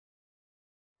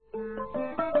បន្ត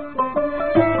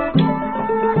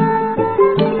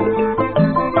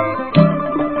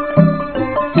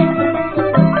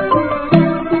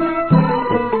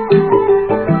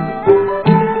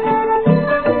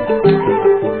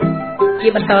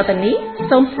ទៅនេះ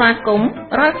សូមស្វាគមន៍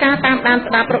រាល់ការតាមដាន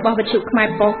ស្ដាប់របស់វិទ្យុខ្មែរ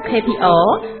ប៉ុស្តិ៍ KPR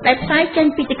ដែលផ្សាយចេញ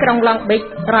ពីទីក្រុង Long Beach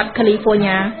រដ្ឋ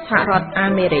California សហរដ្ឋអា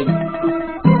មេរិក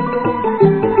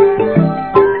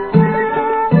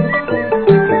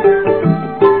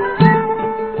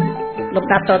លំ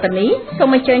ដាប់តទៅនេះសូម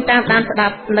អញ្ជើញតាមដានស្ដា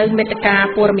ប់នៅមេត្តា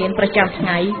ព័ត៌មានប្រចាំថ្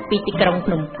ងៃពីទីក្រុង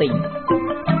ភ្នំពេញ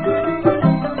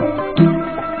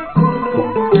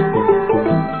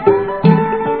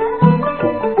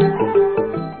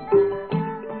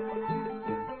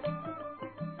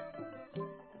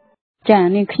ចា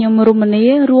នាងខ្ញុំរុម្នី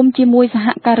រួមជាមួយសហ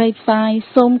ការីផ្សាយ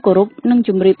សូមគោរពនិងជ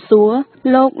ម្រាបសួរ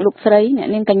លោកស្រីអ្នក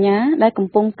នាងកញ្ញាដែលកំ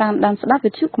ពុងតាមដានស្ដាប់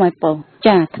វិទ្យុខ្មែរប៉ុស្តិ៍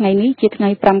ចាថ្ងៃនេះជាថ្ងៃ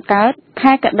5កើត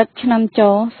ខែកដិកឆ្នាំច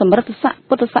សម្រិទ្ធស័ក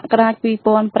ពុទ្ធសករាជ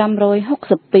2562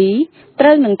ត្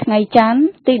រូវនឹងថ្ងៃច័ន្ទ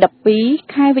ទី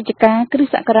12ខែវិច្ឆិកាគ្រិស្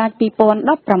តសករាជ2018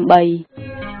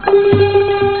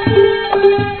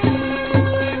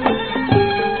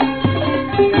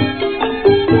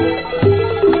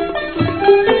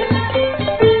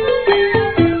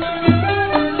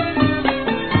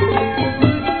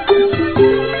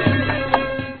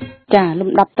ចាលំ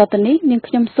ដាប់តទៅនេះនាង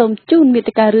ខ្ញុំសូមជូនមេ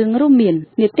ត្តារឿងរួមមាន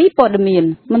នីតិព័ត៌មាន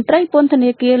មន្ត្រីពន្ធនា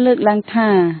គារលើកឡើងថា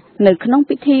នៅក្នុង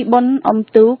ពិធីបុណ្យអុំ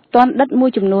ទូកទាន់ដិតមួយ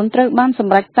ចំនួនត្រូវបានស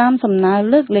ម្រេចតាមសំណើ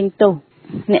លើកលែងទោស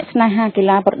អ្នកស្នេហាកី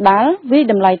ឡាប្រដាល់វាយ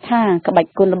តម្លៃថាក្បាច់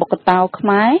គុនល្បុក្កតោខ្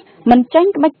មែរមិនចាញ់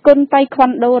ក្បាច់គុនតៃក្វា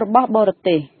ន់ដូរបស់បរ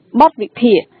ទេសបទវិ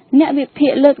ភាគអ្នកវិភា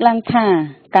គលើកឡើងថា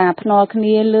ការភ្នាល់គ្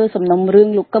នាលើសំណុំរឿង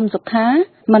លោកកឹមសុខា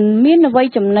มันមានអ្វី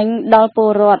ចំណេញដល់ពល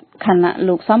រដ្ឋខណៈ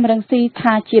លោកសំរងស៊ី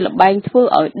ថាជាលបែងធ្វើ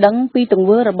ឲ្យដឹងពីទង្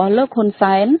វើរបស់លោកហ៊ុន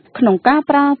សែនក្នុងការ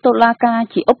ប្រើតុលាការ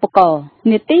ជាឧបករណ៍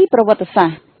នីតិប្រវត្តិសា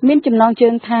ស្ត្រមានចំណងជើ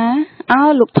ងថាឲ្យ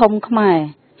លោកធំខ្មែរ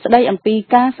ស្ដីអំពី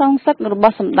ការសងសឹករប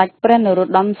ស់សម្ដេចព្រះនរោ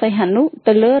ត្តមសីហនុ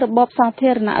ទៅលើរបបសាធា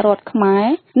រណរដ្ឋខ្មែរ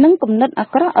និងគំនិតអា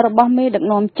ក្រក់របស់មេដឹក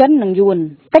នាំចិននិងយួន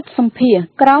កិច្ចសម្ភាស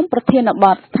ក្រោមប្រធានប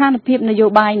ទស្ថានភាពនយោ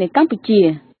បាយនៅកម្ពុជា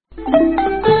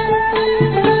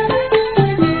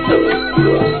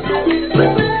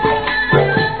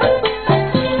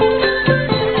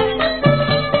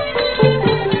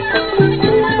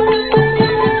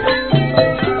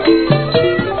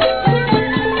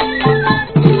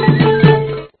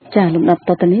ចាលំដាប់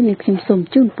តទៅនេះនាងខ្ញុំសូម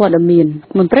ជូនព័ត៌មាន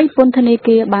មន្ត្រីពន្ធនា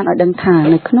គារបានឲ្យដឹងថា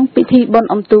នៅក្នុងពិធីបុណ្យ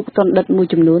អុំទូកទាន់ដិតមួយ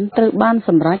ចំនួនត្រូវបានស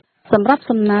ម្រេចសម្រាប់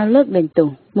សំណើលើកលែងទោស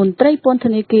មន្ត្រីពន្ធ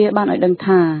នាគារបានឲ្យដឹង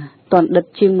ថាទាន់ដិត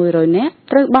ជាង100នាក់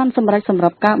ត្រូវបានសម្រេចសម្រា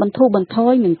ប់ការបន្ធូរបន្ថ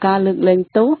យនឹងការលើកលែង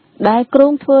ទោសដែលគ្រោ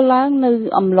ងធ្វើឡើងនៅ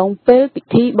អំឡុងពេលពិ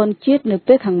ធីបុណ្យជាតិនៅ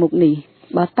ពេលខាងមុខនេះ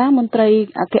បាទតាមមន្ត្រី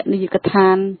អគ្គនាយកដ្ឋា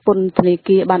នពន្ធនា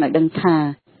គារបានឲ្យដឹងថា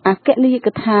អគ្គនាយក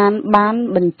ដ្ឋានបាន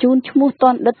បញ្ជូនឈ្មោះទា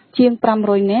ន់ដិតជាង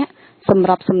500នាក់សម្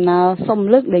រាប់សំណើសុំ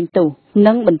លើកលែងទោស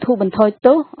និងបន្ធូរបន្ថយ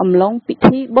ទោសអំឡុងពិ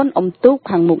ធីបុណ្យអុំទូក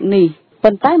ខាងមុខនេះ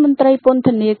ប៉ុន្តែមន្ត្រីពន្ធ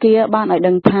នាគារបានឲ្យ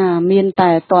ដឹងថាមានតែ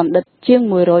ទាន់ដិតជាង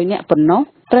100នាក់ប៉ុណ្ណោះ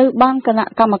ត្រូវបានគណៈ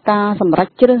កម្មការសម្រេច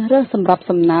ជ្រើសរើសសម្រាប់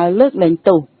សំណើលើកលែង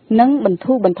ទោសនិងបន្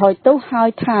ធូរបន្ថយទោសហើយ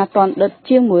ថាទាន់ដិត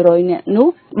ជាង100នាក់នោះ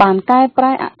បានកែប្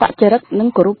រែអបចរិតនិង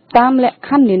គោរពតាមលក្ខខ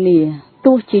ណ្ឌនានា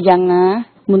ទោះជាយ៉ាងណា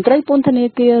មន្ត្រីពន្ធនា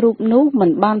គាររូបនោះមិន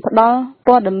បានផ្ដល់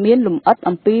ព័ត៌មានលម្អិត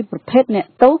អំពីប្រភេទអ្នក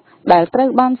ទោសដែលត្រូវ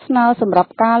បានស្នើសម្រា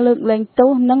ប់ការលើកលែងទោស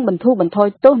និងបន្ធូរបន្ថយ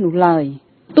ទោសនោះឡើយ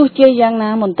ទោះជាយ៉ាងណា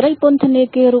មន្ត្រីពន្ធនា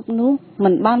គាររូបនោះមិ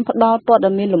នបានផ្ដល់ព័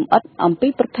ត៌មានលម្អិតអំពី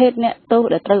ប្រភេទអ្នកទោស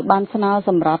ដែលត្រូវបានស្នើស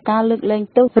ម្រាប់ការលើកលែង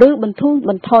ទោសឬបន្ធូរ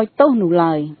បន្ថយទោសនោះ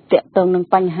ឡើយទាក់ទងនឹង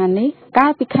បញ្ហានេះកា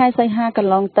លពីខែសីហាក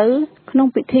ន្លងទៅក្នុង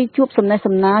ពិធីជួបសំណេះ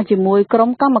សំណាលជាមួយក្រុម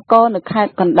កម្មករនៅខេត្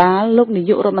តកណ្ដាលលោកនា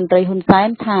យករដ្ឋមន្ត្រីហ៊ុនសែន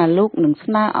ថាលោកនឹង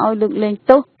ស្នើឲ្យលើកលែង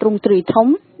ទោសទ្រង់ទ្រាយធំ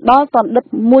ដល់បណ្ឌិត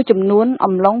មួយចំនួន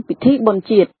អំឡុងពិធីបុណ្យ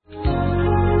ជាតិ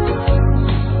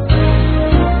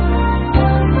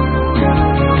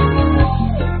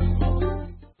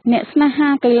អ្នកស្នេហា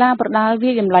កីឡាប្រដាល់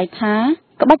វាយតម្លៃថា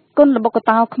ក្បាច់គុនល្បុក្ក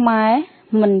តោខ្មែរ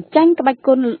មិនចាញ់ក្បាច់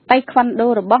គុនតៃក្វាន់ដូ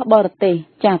របស់បរទេស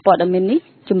ចាព័ត៌មាននេះ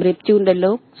ជម្រាបជូនដល់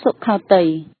លោកសុខោតី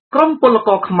ក្រុមពលក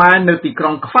រខ្មែរនៅទីក្រុ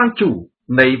ងខ្វាងជូ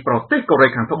នៃប្រទេសកូរ៉េ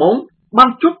ខាងត្បូងបាន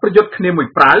ជួបប្រយុទ្ធគ្នាមួយ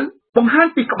ប្រាវបង្ហាញ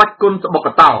ពីក្បាច់គុនល្បុក្ក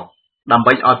តោដើម្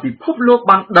បីឲ្យពិភពលោក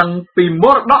បានដឹងពីម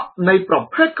រតកនៃប្រ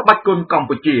ភេទក្បាច់គុនកម្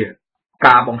ពុជា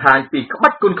ការបង្ហាញពីក្បា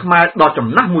ច់គុនខ្មែរដ៏ចំ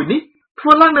ណាស់មួយនេះធ្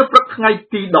វើឡើងនៅព្រឹកថ្ងៃ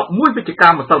ទី11វិច្ឆិកា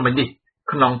ម្សិលមិញនេះ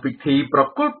ក្នុងពិធីប្រ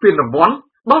គល់ពានរង្វាន់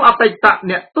ដល់អតីត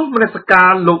អ្នកទោសមនសិការ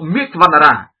លោកមាសវណ្ណា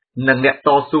រានិងអ្នកត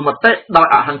ស៊ូមតិដោយ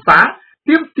អហិង្សា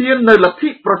ទាមទារនៅលទ្ធិ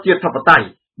ប្រជាធិបតេយ្យ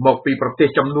មកពីប្រទេស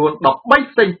ចំនួន13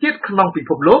ផ្សេងទៀតក្នុងពិ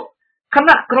ភពលោកខ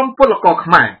ណៈក្រុមពលករ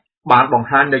ខ្មែរ បានបង្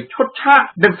ហាញនៅឈុតឆាក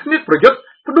និងស្នៀតប្រយុទ្ធ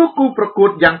ផ្ដួលគូប្រកួត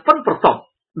យ៉ាងប៉ិនប្រសប់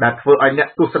ដែលធ្វើឲ្យអ្នក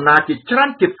ទស្សនាជាច្រើន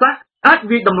ជាតិសាសន៍អាច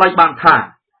វិយតម្លៃបានថា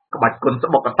ក្បាច់គុន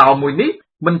ស្បុកកតោមួយនេះ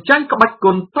មិនចាញ់ក្បាច់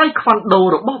គុនតៃខ្វាន់ដូ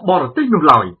របស់បរទេសនោះ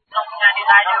ឡើយក្នុងថ្ងៃនេះ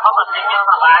ដែរយើងក៏មាន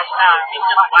សប្បាយថាមាន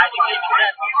សប្បាយជាងនេះ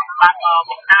បាន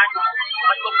បង្ហាញក្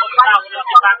បាច់គុនស្បុកកតោ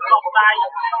ជាបានផ្សព្វផ្សាយ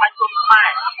ក្បាច់គុនខ្មែរ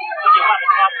ជាវប្ប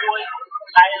ធម៌មួយ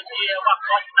ដែលជាវប្បធ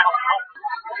ម៌ស្ដាប់ក្នុង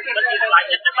មិនជាខ្លាច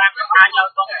ចិត្តបានអាចឲ្យ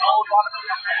បងប្អូន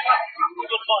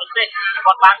ជនបរទេស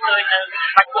គាត់បានឃើញនៅ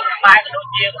ក្បាច់គុនខ្មែរដូច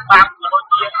ជាបាក់ដូច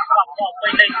ជាវប្បធម៌ពេ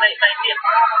លនេះទៀត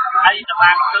ហើយតើ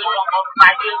បានឃើញបងប្អូនខ្មែ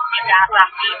រយើងមានការសាម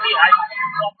គ្គីគ្នាហើយ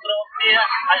គ្រប់គ្រងគ្នា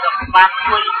ហើយក៏បាន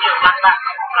ជួយជាបាន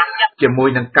ជាមួយ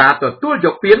នឹងការទទួលយ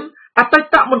កពានអតី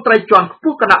តមន្ត្រីជាន់ខ្ព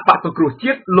ស់គណៈបកសង្គ្រោះ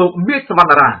ជាតិលោកមាសសវណ្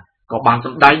ណារាក៏បានស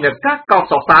ម្ដែងនៅការកោត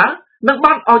សរសើរនិង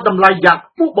បានឲ្យតម្លៃយ៉ាង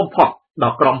ខ្ពស់បំផុតដ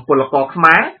ល់ក្រុមពលករខ្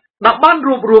មែរដែលបាន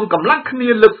រួបរวมកម្លាំងគ្នា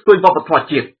លើកស្ទួយវប្បធម៌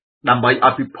ជាតិដើម្បីឲ្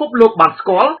យពិភពលោកបានស្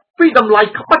គាល់ពីតម្លៃ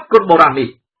ក្បាច់គុនបុរាណនេះ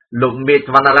លោកមេឃ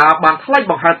វណ្ណារាបានថ្លែង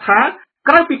បង្ហាញថា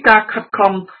ក្រៅពីការខិត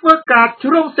ខំធ្វើការជ្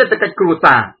រោមសេដ្ឋកិច្ចគ្រួ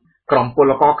សារក្រុមព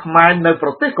លករខ្មែរនៅប្រ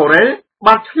ទេសកូរ៉េ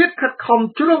បានឆ្លៀតខិតខំ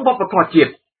ជ្រោមវប្បធម៌ជា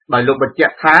តិដោយលោកបញ្ជា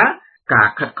ក់ថាការ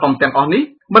ខិតខំទាំងអស់នេះ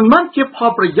មិនមែនជាផល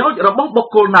ប្រយោជន៍របស់បុ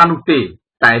គ្គលណានោះទេ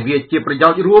តែវាជាប្រយោ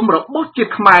ជន៍រួមរបស់ជា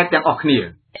តិខ្មែរទាំងអស់គ្នា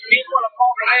មានពលករកូ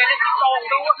រ៉េនេះតស៊ូ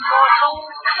ក្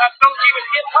នុងជីវ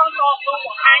ភាពផងតស៊ូប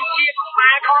ង្ហាញជាតិខ្មែ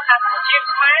រផងថាជាតិ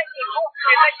ខ្មែរគឺហួស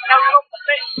ជានិច្ចនៅក្នុងប្រ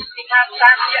ទេសទីខាង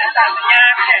តាមជាអត្តសញ្ញា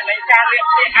ណនៃការរៀប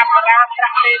រៀងអប្សរាប្រា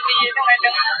ក់ទេទីហ្នឹងហើយនឹ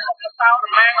ងបតោ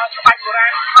តំណាងឲ្យក្បាច់បុរា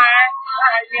ណខ្មែរ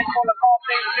ហើយមានពលករផ្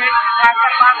សេងៗថាគា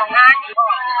ត់បានបង្ហាញ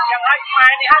យ៉ាងហើយខ្មែ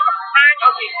រនេះហើយបង្ហាញឲ្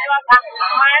យគេជឿថា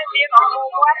ខ្មែរមានអនុ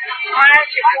វត្តខ្មែរ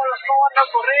ជាពលករនៅ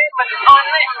កូរ៉េមិនអន់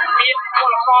ទេមានព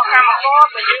លករកម្មករ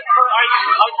ដែលយើងធ្វើឲ្យ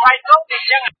ថ្លៃទុកអញ្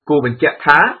ចឹងគូបញ្ជាក់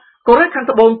ថាកូរ៉េខាង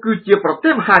ត្បូងគឺជាប្រទេ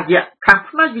សមហាយៈខាង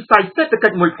ផ្នែកវិស័យសេដ្ឋកិ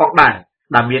ច្ចមួយផងដែរ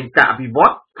ដែលមានការអភិវឌ្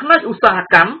ឍផ្នែកឧស្សាហ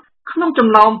កម្មក្នុងចំ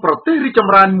ណោមប្រទេសរីកច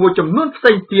ម្រើនមួយចំនួនផ្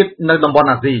សេងទៀតនៅតំបន់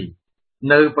អាស៊ី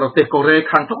នៅប្រទេសកូរ៉េ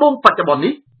ខាងត្បូងបច្ចុប្បន្ន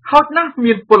នេះហោចណាស់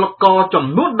មានពលករចំ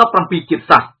នួន17ជាតិ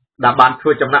សាសន៍ដែលបានធ្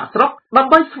វើចំណាក់ស្រុកដើ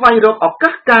ម្បីស្វែងរកឱកា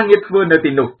សការងារធ្វើនៅ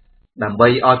ទីនោះដើម្បី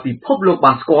ឲ្យពិភពលោក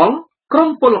បានស្គាល់ក្រុម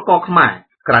ពលករខ្មែរ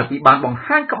ក្រៅពីបានបង្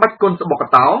ហាញក្បាច់គុនស្បុកក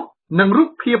តោនិងរូប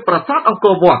ភាពប្រាសាទអង្គ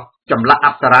រវត្តចម្លាក់អ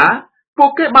ប្សរាពួក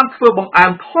គេបានធ្វើបង្អែ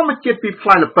មធម្មជាតិពីផ្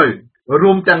លែល្ពៅ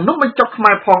រួមទាំងនំបញ្ចុកខ្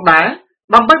មែរផងដែរ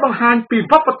ដើម្បីបង្ហាញពី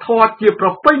វប្បធម៌ជាប្រ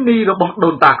ពៃណីរបស់ដូ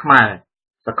នតាខ្មែរ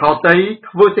សខោតី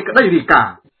ធ្វើសេចក្តីរាយការ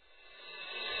ណ៍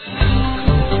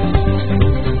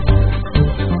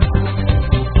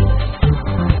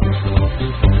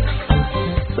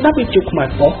ស្ដាប់វិទ្យុខ្មែរ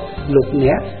ប៉ុស្តិ៍លោក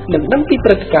អ្នកនឹងដឹងពីព្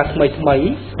រឹត្តិការណ៍ថ្មីៗ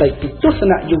ស្ដីពីទស្ស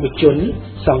នៈយុវជន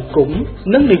សង្គម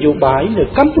និងនយោបាយនៅ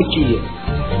កម្ពុជា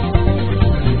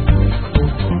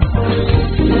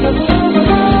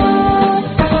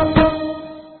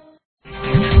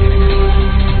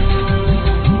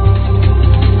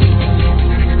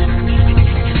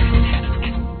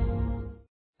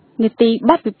នីតិ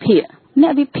បទវិភាគអ្ន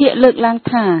កវិភាគលើកឡើង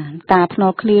ថាការភ្នា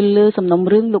ល់គ្នាលើសំណុំ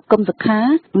រឿងលោកកឹមសុខា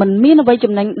មិនមានអ្វី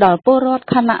ចំណេញដល់ពលរដ្ឋ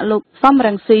ខណៈលោកសំរ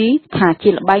ងស៊ីថាជា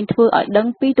ល្បែងធ្វើឲ្យដឹង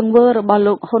ពីទង្វើរបស់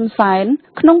លោកហ៊ុនសែន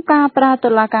ក្នុងការប្រើតុ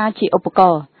លាការជាឧបក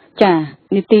រណ៍ចា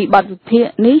នីតិបទវិភាគ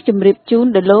នេះជម្រាបជូន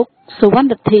ដល់លោកសុវណ្ណ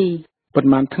រទ្ធីប៉ុន្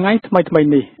មានថ្ងៃថ្មី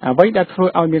នេះអ្វីដែលធ្វើ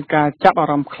ឲ្យមានការចាប់អា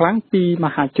រម្មណ៍ខ្លាំងពីម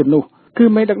ហាជននោះគឺ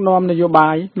មេដឹកនាំនយោ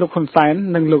បាយលោកហ៊ុនសែន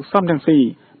និងលោកសំរងស៊ី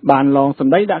បានឡងស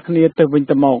ម្ដីដាក់គ្នាទៅវិញ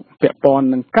ទៅមកពាក់ព័ន្ធ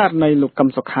នឹងករណីលោកកឹម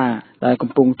សុខាដែលកំ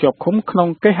ពុងជាប់ឃុំក្នុង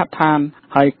គេហដ្ឋាន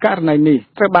ហើយករណីនេះ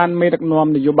ត្រូវបានមេដឹកនាំ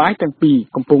នយោបាយទាំងពីរ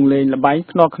កំពុងលេងល្បែង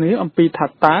ភ្នាល់គ្នាអំពីថា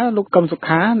តើលោកកឹមសុ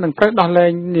ខានឹងត្រូវដោះលែ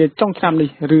ងនាចុងឆ្នាំនេះ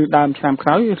ឬដើមឆ្នាំក្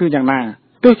រោយឬយ៉ាងណា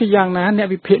ទោះជាយ៉ាងណាអ្នក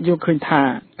វិភាគយល់ឃើញថា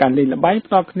ការលេងល្បែង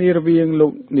ភ្នាល់គ្នារវាងលោ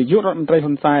កនាយករដ្ឋមន្ត្រី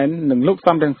ហ៊ុនសែននិងលោក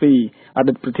សំរងស៊ីអ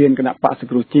តីតប្រធានគណៈបក្សស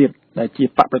ង្គ្រោះជាតិដែលជា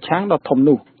បកប្រឆាំងដ៏ធំ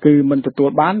នោះគឺមិនទទួល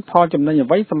បានផលចំណេញអ្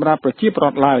វីសម្រាប់ប្រជាពលរ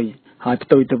ដ្ឋឡើយហើយផ្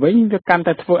ទុយទៅវិញវាកាន់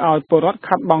តែធ្វើឲ្យពលរដ្ឋ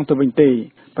ខាត់បងទៅវិញទេ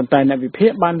ប៉ុន្តែអ្នកវិភា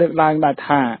គបានលើកឡើងដែរ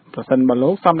ថាប្រសិនបើលោ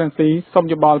កសំរងស៊ីសុំ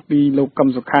យោបល់ពីលោកកឹម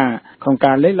សុខាក្នុង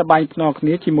ការលេងល្បែងភ្នាល់គ្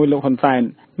នាជាមួយលោកហ៊ុនសែន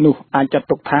នោះអាចចាត់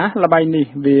ទុកថាល្បែងនេះ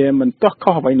វាមិនទាស់ខុ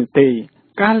សអ្វីនោះទេ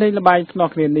ការលេងល្បែងភ្នា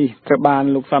ល់គ្នានេះត្រូវបាន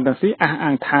លោកសំរងស៊ីអះ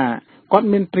អាងថាគាត់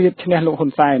មានព្រៀបឈ្នះលោកហ៊ុ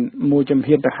នសែនមួយជំ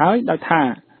ហានទៅហើយដោយថា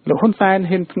លោកហ៊ុនសែន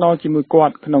ហ៊ានភ្នាល់ជាមួយគា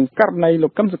ត់ក្នុងករណីលោ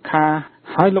កកឹមសុខា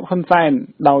ហើយលោកហ៊ុនសែន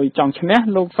ដោយចង់ឈ្នះ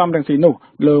លោកសំរងស៊ីនោះ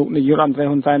លោកនាយករដ្ឋមន្ត្រី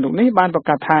ហ៊ុនសែនលោកនេះបានប្រ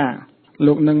កាសថា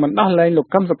លោកនឹងមិនដោះលែងលោក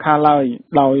កឹមសុខាឡើយ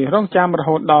ដោយរងចាំរ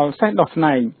ហូតដល់សេះដោះស្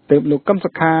នែងទើបលោកកឹម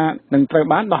សុខានឹងត្រូវ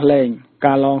បានដោះលែង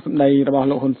ការឡងសម្ដីរបស់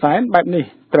លោកហ៊ុនសែនបែបនេះ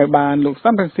ត្រូវបានលោក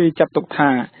សំរងស៊ីចាត់ទុក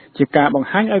ថាជាការបង្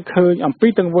ហាញឲ្យឃើញអំពី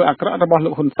ទង្វើអាក្រក់របស់លោ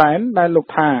កហ៊ុនសែនដែលលោក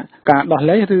ថាការដោះ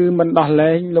លែងឬមិនដោះ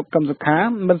លែងលោកកឹមសុខា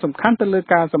មិនសំខាន់ទៅលើ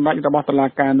ការសម្រេចរបស់តុលា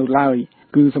ការនោះឡើយ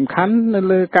គឺសំខាន់នៅ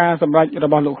លើការសម្រេចរ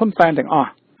បស់លោកហ៊ុនសែនទាំងអ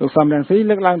ស់លោកសំរងស៊ី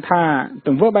លើកឡើងថាទ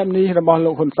ង្វើបែបនេះរបស់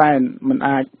លោកហ៊ុនសែនមិន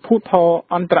អាចភូតផល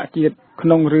អន្តរជាតិក្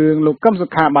នុងរឿងលោកកឹមសុ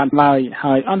ខាបានឡើយ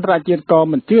ហើយអន្តរជាតិក៏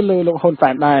មិនជឿលើលោកហ៊ុនសែ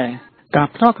នដែរការ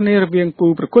ផ្ដោតគ្នារវាងគូ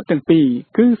ប្រកួតទាំងពីរ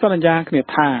គឺសន្យាគ្នា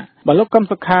ថាបើលោកកឹម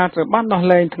សុខាត្រូវបានដោះ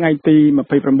លែងថ្ងៃទី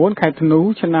29ខែធ្នូ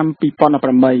ឆ្នាំ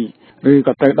2018ឬ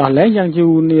ក៏ត្រូវដោះលែងយ៉ាងយូ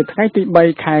រនាថ្ងៃទី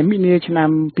3ខែមិនិនាឆ្នាំ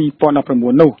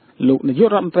2019នោះលោកនាយក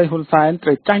រដ្ឋមន្ត្រីហ៊ុនសែនត្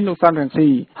រូវចាញ់លោកសំរងស៊ី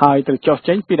ហើយត្រូវចុះ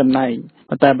ចេញពីតំណែង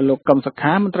ប៉ុន្តែបើលោកកឹមសុ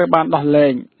ខាមិនត្រូវបានដោះលែ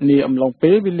ងនាអំឡុង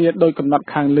ពេលវេលាដោយកំណត់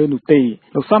ខាងលើនោះទេ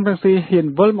លោកសំរងស៊ីហ៊ាន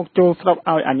វិលមកចូលស្រុក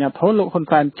ឲ្យអាជ្ញាធរលោកហ៊ុន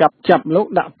សែនចាប់លោក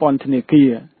ដាក់ពន្ធនាគា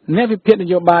រអ្នកវិភាគន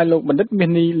យោបាយលោកបណ្ឌិតមាស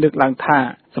នេះលើកឡើងថា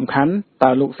សំខាន់តើ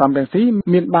លោកសំរងស៊ី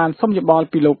មានបានសុំយោបល់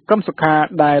ពីលោកកឹមសុខា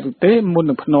ដែរឬទេមុន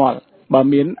នឹងភ្នាល់បើ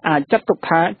មានអាចចាត់ទុក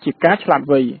ថាជាការឆ្លាត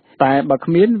វៃតែបើ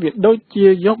គ្មានវាដូចជា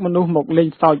យកមនុស្សមកលេង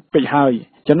សើចពេកហើយ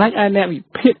ចំណែកឯអ្នកវិ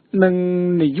ភាគនិង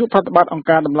នាយកប្រតិបត្តិអង្គ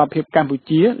ការដំណាភិបកម្ពុ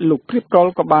ជាលោកព្រៀបកុល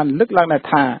ក៏បានលើកឡើងដែរ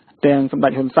ថាទាំងសម្ដេ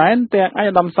ចហ៊ុនសែនទាំងឯក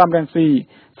ឧត្តមសំរងស៊ី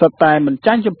សុទ្ធតែមិន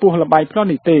ចាញ់ចំពោះលបាយផ្លោះ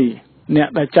នេះទេអ្នក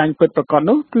ដែលចាញ់ពិតប្រាកដ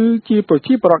នោះគឺជាប្រ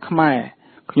ជាពលរដ្ឋខ្មែរ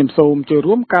ខ្ញុំសូមចូល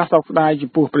រួមការសោកស្ដាយចំ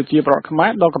ពោះប្រជាពលរដ្ឋខ្មែរ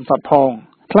ដ៏កំសត់ផង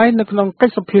ថ្លែងនៅក្នុងកិ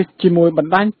ច្ចសម្ភាសន៍ជាមួយប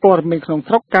ណ្ដាញព័ត៌មានក្នុង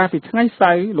ស្រុកកាលពីថ្ងៃ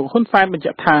សៅរ៍លោកហ៊ុនសែនបញ្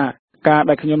ជាក់ថាការ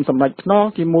ដែលខ្ញុំសម្រេចភ្នាល់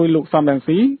ជាមួយលោកសំរង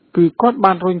ស៊ីគឺគាត់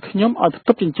បានរុញខ្ញុំឲ្យផ្ទ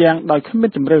ប់ជញ្ជាំងដោយគ្មាន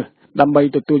ជំរឿសដើម្បី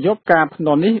ទទួលយកការភ្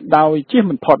នាល់នេះដោយជៀស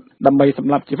មិនផុតដើម្បីស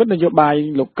ម្លាប់ជីវិតនយោបាយ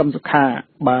លោកកឹមសុខា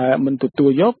បើមិនទទួល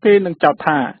យកគេនឹងចោទ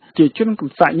ថាជាជនកំ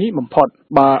សាច់ញីបំផុត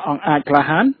បើអង្គអាចក្លា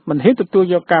ហានមិនហ៊ានទទួល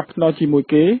យកការភ្នាល់ជាមួយ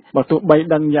គេបើទោះបី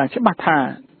ដឹងយ៉ាងច្បាស់ថា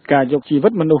ការយកជីវិ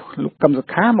តមនុស្សលោកកឹមសុ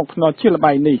ខាមកភ្នាល់ជាល្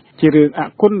បែងនេះជារឿងអ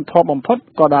គុណធម៌បំផុត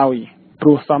ក៏ដោយព្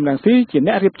រោះសំរងស៊ីជា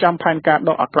អ្នករៀបចំផែនការ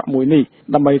ដ៏អាក្រក់មួយនេះ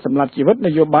ដើម្បីសម្លាប់ជីវិតន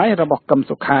យោបាយរបស់កឹម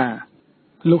សុខា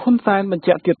លោកហ៊ុនសែនបញ្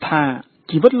ជាក់ទៀតថា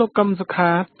ជីវិតលោកកឹមសុខា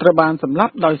ត្រូវបានសម្លា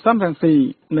ប់ដោយសំរងស៊ី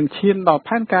និងឈានដល់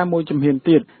ផែនការមួយជំហាន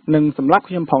ទៀតនិងសម្លាប់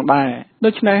ខ្ញុំផងដែរដូ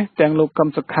ច្នេះទាំងលោកកឹម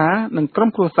សុខានិងក្រុម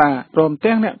គ្រួសារព្រម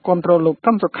ទាំងអ្នកគ្រប់គ្រងលោក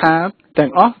កឹមសុខាទាំ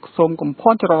ងអស់សូមកំភ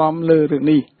ត់ច្រឡំលើរឿង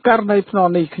នេះករណីភ្នា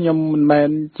ល់នេះខ្ញុំមិនមែន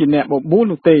ជាអ្នកបបួល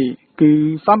នោះទេគឺ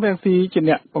សំរងស៊ីជា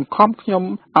អ្នកបង្ខំខ្ញុំ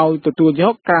ឲ្យទទួលយ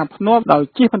កការភ្នាល់ដោយ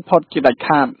ជៀសមិនផុតជាដាច់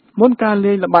ខាតមុនការ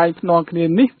លេងល្បែងភ្នាល់គ្នា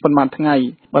នេះប៉ុន្មានថ្ងៃ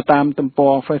បើតាមទំព័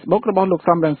រ Facebook របស់លោក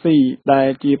សំរងស៊ីដែល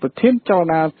ជាប្រធានចល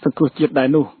នាសង្គ្រោះជាតិដែរ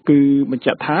នោះគឺបញ្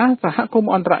ជាក់ថាសហគម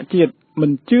ន៍អន្តរជាតិមិ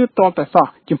នជឿទាល់តែសោះ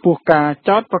ចំពោះការ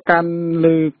ចោទប្រកាន់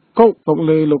លើកោកមក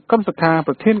លើលោកកឹមសុខា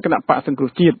ប្រធានគណៈបកសង្គ្រោះ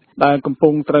ជាតិដែលកំពុ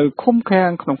ងត្រូវឃុំឃាំ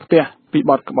ងក្នុងផ្ទះពី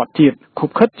បទក្បត់ជាតិខុប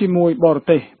ខិតជាមួយបរ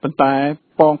ទេសប៉ុន្តែ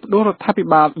ប៉ងផ្ដួលរដ្ឋាភិ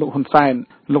បាលលោកហ៊ុនសែន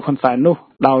នោះ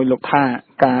ដោយលោកថា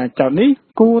ការចោទនេះ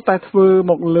គួរតែធ្វើ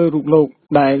មកលើរូបលោក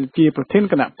ដែលជាប្រធាន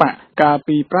គណៈបកកាល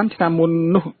ពី5ឆ្នាំមុន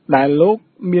នោះដែលលោក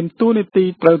មានតួនាទី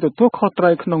ត្រូវទទួលខុសត្រូ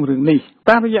វក្នុងរឿងនេះ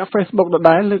តាមរយៈ Facebook ដ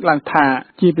ដែលលើកឡើងថា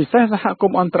ជាពិសេសសហគ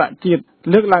មន៍អន្តរជាតិ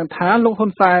លើកឡើងថាលោកហ៊ុ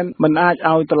នសែនមិនអាច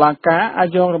ឲ្យតុលាការអា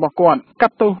យ៉ងរបស់គាត់កា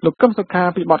ត់ទោសលោកកឹមសុខា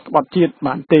ពីបទក្បត់ជាតិ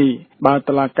បានទេបើ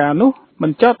តុលាការនោះមិ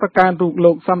នចោទប្រកាន់រូប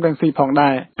លោកសំរងស៊ីផងដែ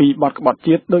រពីបទក្បត់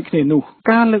ជាតិដូចគ្នានោះ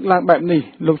ការលើកឡើងបែបនេះ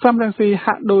លោកសំរងស៊ី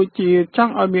ហាក់ដូចជាច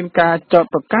ង់ឲ្យមានការចោទ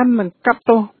ប្រកាន់និងកាត់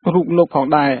ទោសរូបលោកផង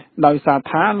ដែរដោយសារ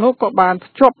ថាលោកក៏បាន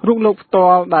ភ្ជាប់រូបលោកផ្ទា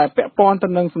ល់ដែលពាក់ព័ន្ធទៅ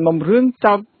នឹងសំណុំរឿង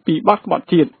ចោទពីបទក្បត់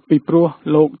ជាតិពីព្រោះ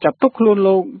លោកចាត់ទុកខ្លួន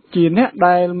លោកជាអ្នក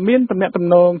ដែលមានទំនាក់ទំ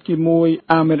នងជាមួយ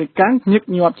អាមេរិកញឹក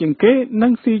ញាប់ជាងគេនិ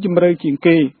ងស៊ីជម្រៅជាង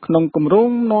គេក្នុងគម្រោង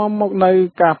នាំមកនៅ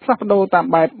ការផ្លាស់ប្ដូរតាម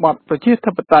បែបបទប្រជា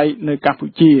ធិបតេយ្យនៅកម្ពុ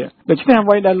ជាដូច្នេះអ្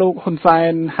វីដែលលោកហ៊ុនសែ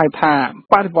នហៅថា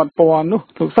បដិវត្តពណ៌នោះ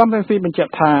លោកសំរងស៊ីបញ្ជា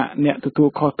ក់ថាអ្នកទទួល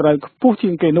ខុសត្រូវខ្ពស់ជា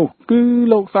ងគេនោះគឺ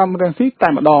លោកសំរងស៊ីតែ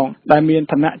ម្ដងដែលមាន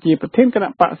ឋានៈជាប្រធានគណៈ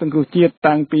បកសង្គ្រោះជាតិ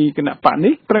តាំងពីគណៈបក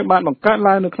នេះត្រូវបានបង្កើត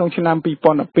ឡើងនៅក្នុងឆ្នាំ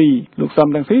2012លោកសំ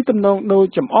រងស៊ីទំនងដូច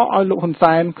ចំអកឲ្យលោកហ៊ុន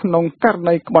សែនក្នុងករ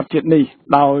ណីក្បត់ជាតិនេះ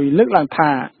ដោយលើកឡើងថា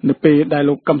នៅពេលដែល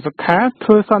លោកកឹមសុខាធ្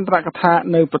វើសន្ទរកថា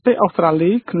នៅប្រទេសអូស្ត្រា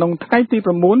លីក្នុងថ្ងៃទី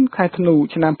9ខែធ្នូ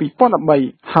ឆ្នាំ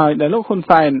2013ហើយដែលលោកហ៊ុន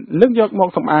សែនលើកយកមក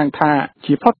សម្អាងថា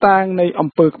ជាផុតតាងនៃអំ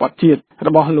ពើក្បត់ជាតិរ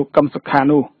បស់លោកកឹមសុខា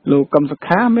នោះលោកកឹមសុ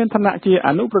ខាមានឋានៈជាអ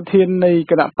នុប្រធាននៃ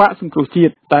គណៈបកសង្គ្រោះជា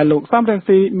តិតែលោកសំរង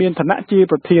ស៊ីមានឋានៈជា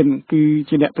ប្រធានគឺ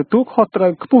ជាអ្នកទទួលខុសត្រូ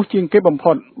វខ្ពស់ជាងគេបំ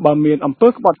ផុតបើមានអំពើ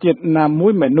ក្បត់ជាតិណាមួ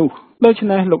យមែននោះដូច្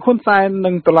នេះលោកហ៊ុនសែន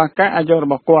និងតុលាការអាយ៉ងរ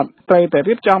បស់គាត់ត្រូវតែ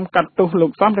រៀបចំកាត់ទោសលោ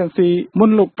កសំរងស៊ីមុន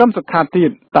លោកកឹមសុខាទៀ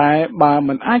តតែបើ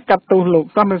មិនអាចកាត់ទោសលោក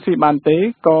សំរងស៊ីបានទេ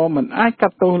ក៏មិនអាចកា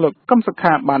ត់ទោសលោកកឹមសុ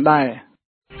ខាបានដែរ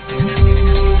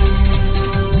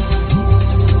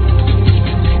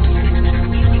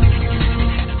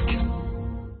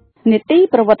នីតិ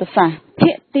ប្រវត្តិសាស្ត្រ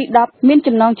ភាគទី10មាន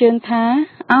ចំណងជើងថា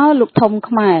អោលោកធំ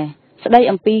ខ្មែរស្ដី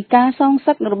អំពីការសង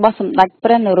សឹករបស់សម្ដេចព្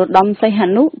រះនរោត្តមសីហ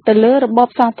នុទៅលើរបប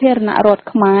សាធារណរដ្ឋ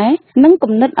ខ្មែរនិង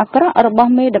គំនិតអាក្រក់រប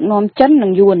ស់មេដឹកនាំចិននិ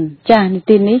ងយួនចា៎នី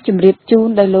តិនេះជម្រាបជូន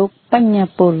ដោយលោកបញ្ញា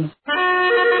ពល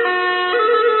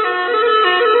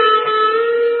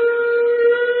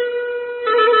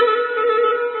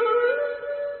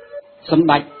សម្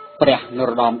ដេចព្រះន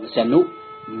រោត្តមសីហនុ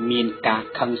មានការ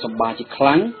ខឹងសម្បាជាខ្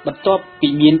លាំងបន្ទាប់ពី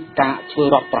មានការធ្វើ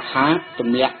រដ្ឋប្រហារទ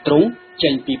ម្លាក់ទ្រង់ចេ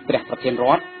ញពីព្រះប្រធានរ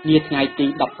ដ្ឋនាថ្ងៃទី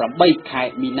18ខែ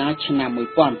មីនាឆ្នាំ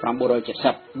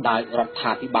1970ដោយរដ្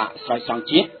ឋាភិបាលស្រោចស្រង់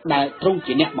ជាតិដែលទ្រង់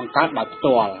ជាអ្នកបង្កើតដោយផ្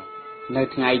ទាល់នៅ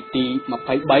ថ្ងៃទី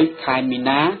23ខែមី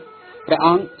នាព្រះអ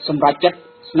ង្គសម្រេចចិត្ត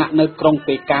ស្នាក់នៅក្រុង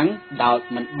ប៉េកាំងដោយ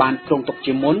មិនបានគ្រោងទុក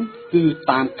ជាមុនគឺ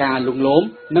តាមការលួងលោម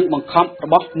និងបង្ខំរ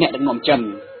បស់អ្នកដឹកនាំចិន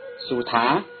សួរថា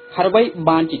ហើយអ្វី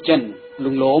បានជាចិនលួ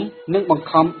ងលោមនិងបង្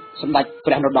ខំសម្ដេច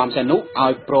ព្រះនរោត្តមសីហនុឲ្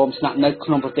យព្រមស្នាក់នៅក្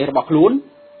នុងប្រទេសរបស់ខ្លួន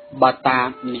បើតាម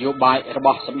នយោបាយរប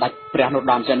ស់សម្ដេចព្រះនរោត្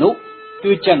តមសីហនុ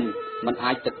គឺចិនមិន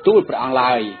អាចទទួលព្រះអង្គ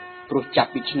ឡើយព្រោះចាប់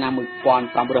ពីឆ្នាំ1966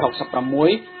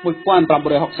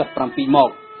 1967មក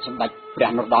សម្ដេចព្រះ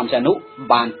នរោត្តមសីហនុ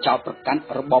បានចោទប្រកាន់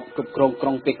របបគ្រប់គ្រងក្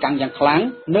រុងប៉េកាំងយ៉ាងខ្លាំង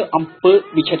នៅអំពើ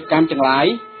វិឆេទកម្មទាំងឡាយ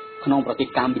ក្នុងប្រទេស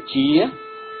កម្ពុជា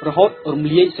រហូតរំ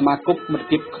លាយសមាគមមិត្ត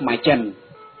ភាពខ្មែរចិន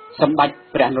សម្ដេច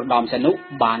ព្រះនរោត្តមសីហនុ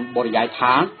បានបរិយាយ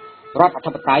ថារដ្ឋអ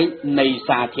ធិបតេយ្យនៃ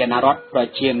សាធារណរដ្ឋប្រ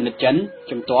ជាមានិតចិន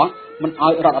ជំទាស់មិនឲ្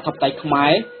យរដ្ឋអធិបតេយ្យខ្មែ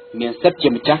រមានសិទ្ធិជា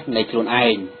ម្ចាស់នៃខ្លួនឯ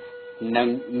ងនិង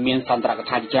មានសន្ទរក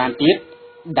ថាជាច្រើនទៀត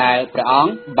ដែលព្រះអង្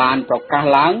គបានប្រកាស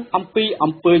ឡើងអំពី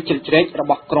អំពើជ្រៀតជ្រែករ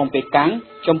បស់ក្រុងប៉េកាំង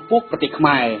ចំពោះប្រទេសខ្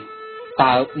មែរ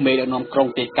តើមេដឹកនាំក្រុង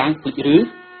ប៉េកាំងភ្លេចឬ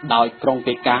ដោយក្រុង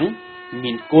ប៉េកាំង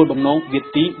មានគោលបំណងវា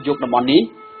ទីយកតំបន់នេះ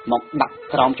មកដាក់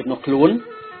ក្រោមជំនួសខ្លួន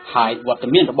ហើយវត្ត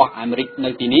មានរបស់អាមេរិកនៅ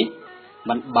ទីនេះ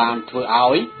มันបានធ្វើ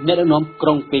ឲ្យអ្នកដឹកនាំក្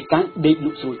រុងប៉េកាំងដេកលុ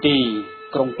កស្រួលទេ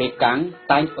ក្រុងប៉េកាំង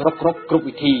តែងរកគ្រប់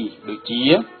វិធីដូចជា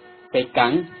ប៉េកាំ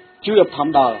ងជួយឧបត្ថម្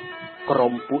ភដល់ក្រុ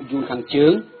មពួកយួនខាងជើ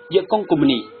ងយកកុងកុម្មុយ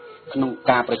នីសក្នុង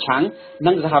ការប្រឆាំង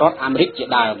នឹងសហរដ្ឋអាមេរិកជា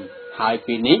ដើមហើយ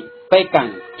ពេលនេះប៉េកាំង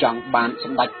ចង់បានស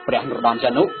ម្ដេចព្រះនរោត្តមសី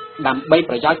ហនុដើម្បី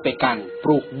ប្រយោជន៍ប៉េកាំងព្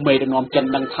រោះមេដឹកនាំចិន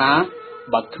ដឹងថា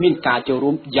បើគ្មានការចូលរួ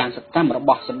មយ៉ាងសកម្មរប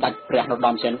ស់សម្ដេចព្រះនរោត្ត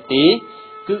មសីហនុទេ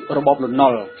គឺរបបលន់ន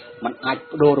ល់มันអាចប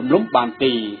ដូររំលំបាន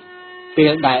ទេពេ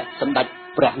លដែលសម្ដេច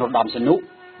ព្រះនរោត្តមសីហនុ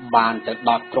បានទៅ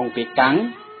ដល់ក្រុងប៉េកាំង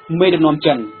មេដឹកនាំ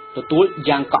ចិនទទួល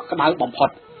យ៉ាងកក់ក្ដៅបំផុត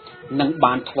និង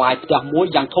បានថ្វាយផ្ទះមួយ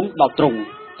យ៉ាងធំដល់ទ្រង់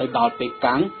ទៅដល់ប៉េ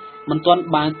កាំងមិនទាន់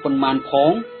បានប៉ុន្មានផ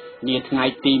ងនាថ្ងៃ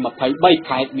ទី23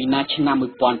ខែមីនាឆ្នាំ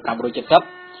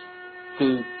1970គឺ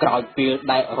ក្រោយពេល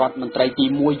ដែលរដ្ឋមន្ត្រីទី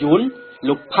1យួន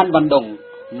លោកផាន់វ៉ាន់ដុង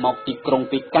មកទីក្រុង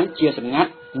ប៉េកាំងជាសម្ងា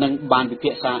ត់និងបានពិភា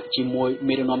ក្សាជាមួយ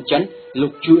មេដឹកនាំចិនលោ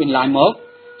កជូអ៊ិនឡាយមក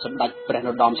សម្ដេចព្រះន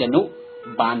រោត្តមសីហនុ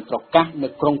បានប្រកាសនៅ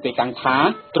ក្រុងប៉េកាំងថា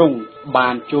ទ្រង់បា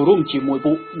នចូលរួមជាមួយ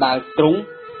ពួកដែលទ្រង់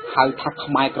ហៅថា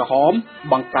ខ្មែរក្រហម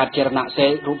បង្កើតចរណសេ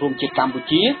រីរួបរวมជាតិកម្ពុ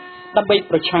ជាដើម្បី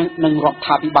ប្រឆាំងនឹងរដ្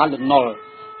ឋាភិបាលលន់នល់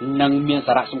និងមាន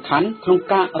សារៈសំខាន់ក្នុង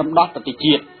ការរំដោះប្រទេស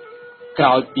ជាតិក្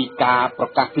រោយពីការប្រ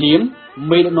កាសភ្លាម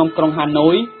មេដឹកនាំក្រុងហាណូ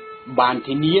យបាន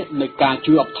ធានានៅការ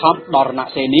ជួយឧបត្ថម្ភដល់រណ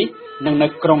សេរីនេះនិងនៅ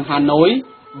ក្រុងហាណូយ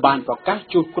បានប្រកាស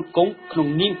ជួបគុតគង់ក្នុង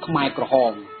នាមខ្មែរក្រហ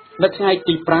មនៅថ្ងៃ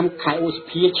ទី5ខែឧស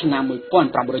ភាឆ្នាំ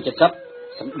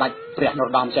1970សម្ដេចព្រះនរោ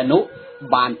ត្តមសីហនុ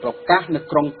បានប្រកាសនៅ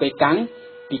ក្រុងប៉េកាំង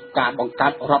ពីការបង្កើ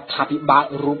តរដ្ឋាភិបាល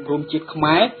រួបរวมជាតិខ្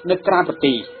មែរនៅក្រៅប្រ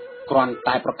ទេសគ្រាន់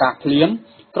តែប្រកាសភ្លាម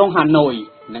ក្រុងហាណូយ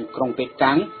និងក្រុងប៉េ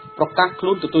កាំងប្រកាសខ្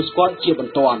លួនទទួលស្គាល់ជាប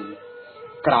ន្ទាន់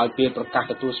ក្រោយពេលប្រកាស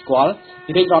ទទួលស្គាល់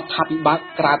រាជរដ្ឋាភិបាល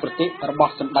ក្រៅប្រទេសរប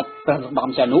ស់សម្ដេចព្រះនរោត្តម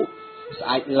សីហនុស្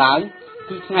អែកឡើង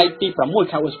គឺថ្ងៃទី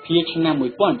6ខែឧសភាឆ្នាំ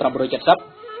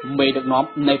1970មេដឹកនាំ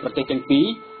នៃប្រទេសទាំងពីរ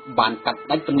បានកាត់ផ្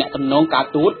តាច់ទំនាក់ទំនងការ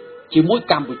ទូតជាមួយ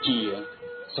កម្ពុជា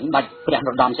សម្ដេចព្រះន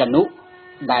រោត្តមសីហនុ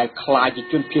ដែលខ្លាចជា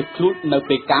ជនភៀសខ្លួននៅ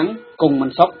ប៉េកាំងគង់មិន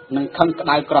សុខនឹងខឹងក្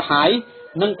តៅក្រហាយ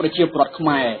និងប្រជាពលរដ្ឋខ្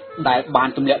មែរដែលបាន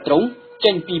ទម្លាក់ទ្រង់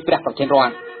ចេញពីព្រះប្រធានរ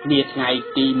ដ្ឋនាថ្ងៃ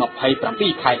ទី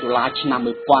27ខែតុលាឆ្នាំ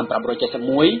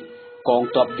1971កង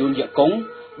ទ័ពយួនយគង់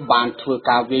បានធ្វើ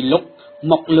ការវាយលុក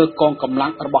មកលើកងកម្លាំ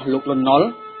ងរបស់លោកលន់នល់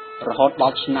រហូតដ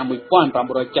ល់ឆ្នាំ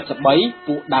1973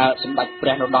ពួកដែលសម្ដេចព្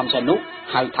រះនរោត្តមសីហនុ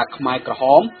ហៅថាខ្មែរក្រហ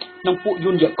មនិងពួក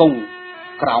យួនយគង់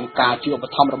ក្រោមការជួយឧប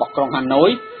ត្ថម្ភរបស់ក្រុងហាណូយ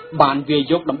បានវាយ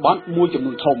យកតំបន់មួយចំ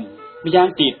នួនធំម្យ៉ាង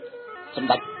ទៀតសម្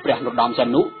ដេចព្រះនរោត្តមសីហ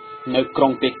នុនៅក្រុ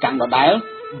ងប៉េកាំងដដែល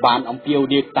បានអំពាវ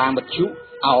នាវតាមវិទ្យុឲ្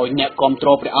យអ្នកគាំទ្រ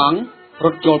ព្រះអង្គរ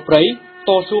ត់ចូលព្រៃត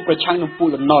ស៊ូប្រឆាំងនឹងពួក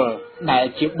លន់នល់ដែល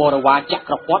ជាបរិវារច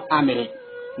ក្រពត្តិអាមេរិក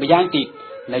ម្យ៉ាងទៀត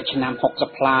នៅឆ្នាំ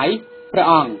60ប្លាយព្រះ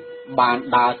អង្គបាន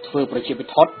ដើរធ្វើប្រជាពិ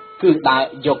ធដ្ឋគឺដើរ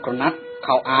យកក្រណាត់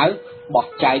ខោអាវបោះ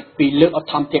ចែកពីលើកឧទ្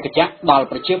ធម្ភាគចក្រដល់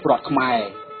ប្រជាពលរដ្ឋខ្មែរ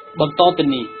បន្តទៅ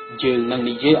នេះយើងនឹង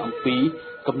និយាយអំពី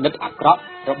គំនិតអាក្រក់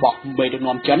របស់មេដឹក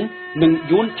នាំចិននិង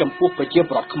យួនចំពោះប្រជា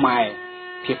ពលរដ្ឋខ្មែរ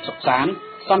ភាពសុខសាន្ត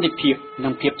សន្តិភាពនិ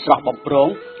ងភាពស្រស់បំព្រង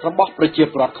របស់ប្រជា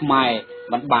ពលរដ្ឋខ្មែរ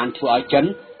មិនបានធ្វើឲ្យចិន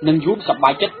និងយួនសប្បា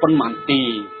យចិត្តប៉ុន្មានទេ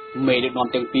មេដឹកនាំ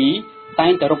ទាំងពីរតែ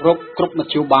ងតែរកគ្រប់ម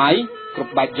ធ្យោបាយគ្រ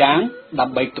ប់បែបយ៉ាងដើ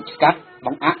ម្បីទប់ស្កាត់ប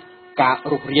ង្អាក់ ការ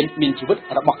រស់រានមានជីវិត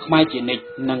របស់ខ្មែរជានិច្ច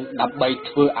និងដើម្បី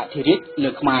ធ្វើអធិរាជលើ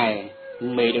ខ្មែរ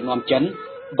មេដឹកនាំចិន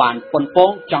បានប៉ុនប៉ង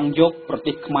ចង់យកប្រ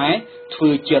ទេសខ្មែរធ្វើ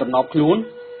ជារណបខ្លួន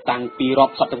តាំងពីរា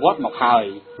ប់សតវត្សមកហើយ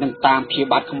នឹងតាមព្យា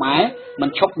បាទខ្មែរមិន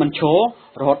ឈប់មិនឈរ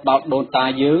រហូតដល់ដូនតា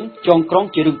យើងចងក្រង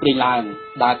ជារឿងព្រេងឡើង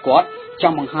ដែលគាត់ច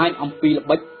ង់បង្ហាញអំពីល្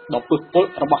បិចដ៏ពឹសពុល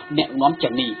របស់អ្នកនាំចិ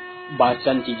ននេះបើ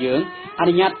សិនជាយើងអ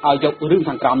នុញ្ញាតឲ្យយករឿង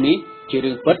ខាងក្រោមនេះជា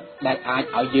រឿងពិតដែលអាច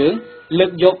ឲ្យយើងលើ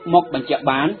កយកមកបញ្ជាក់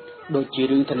បានដូចជា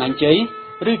រឿងធនញ្ញជ័យ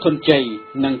ឬធនជ័យ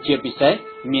និងជាពិសេស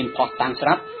មានផុសតាំងស្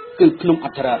រាប់គឺភ្នំអ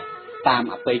ធិរៈតាម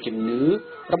អបិយជំនឿ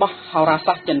របស់ហោរា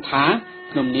សាស្ត្រចិនថា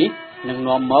ភ្នំនេះនឹង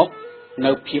នាំមក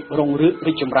នៅភាពរុងរឿង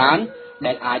រីកចម្រើន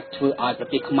ដែលអាចធ្វើឲ្យប្រ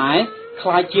ទេសខ្មែរក្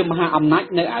លាយជាមហាអំណាច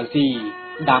នៅអាស៊ី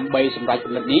ដើម្បីសម្រេច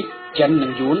គំនិតនេះចិននិ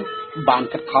ងយួនបាន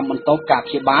ខិតខំបន្តការ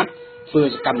ព្យាបាទធ្វើ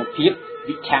សកម្មភាព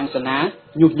វិខាំងសាសនា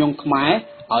ញុះញង់ខ្មែរ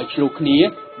ឲ្យឆ្លោះគ្នា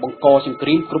បង្កសង្គ្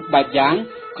រាមគ្រប់បែបយ៉ាង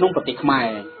ក្នុងប្រទេសខ្មែរ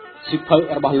សិភៅ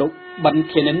របស់លោកប៊ិន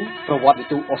ខេនិនប្រវត្តិវិ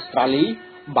ទូអូស្ត្រាលី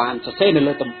បានសរសេរនៅ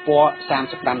លើទំព័រ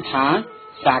35ថា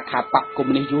សាខាបកកុម្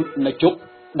មុយនីសយួននៅជុក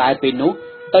ដែលពេលនោះ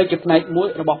ទៅជាផ្នែកមួយ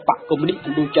របស់បកកុម្មុយនីសឥ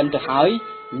ណ្ឌូចិនទៅហើយ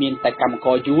មានតែកម្មក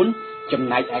រយួនចំ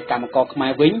ណែកឯកម្មករខ្មែ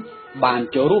រវិញបាន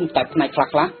ចូលរួមតែផ្នែកខ្លះ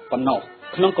ៗប៉ុណ្ណោះ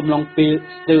ក្នុងកំឡុងពេល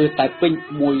ស្ទើរតែពេញ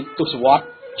មួយទសវត្សរ៍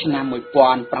ឆ្នាំ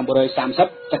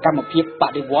1930សកម្មភាពប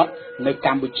ដិវត្តនៅក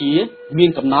ម្ពុជាមាន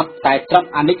កំណត់តែត្រឹម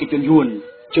អាណិកជនយួន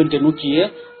ជនទាំងនោះជា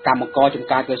កម្មករចំ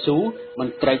ការកៅស៊ូម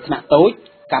ន្ត្រីថ្នាក់តូច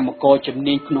កម្មករជំ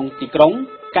នាញក្នុងទីក្រុង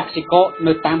កសិករ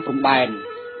នៅតាមព្រំដែន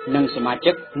និងសមា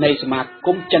ជិកនៃសមាគ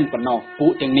មចិនប៉ុណ្ណោះពួ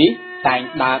កទាំងនេះតែង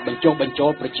ដើរបញ្ចុះបញ្ចូ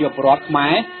លប្រជាពលរដ្ឋខ្មែ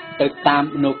រទៅតាម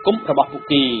មនោគមរបស់ពួក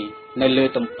គេនៅលើ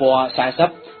ទំព័រ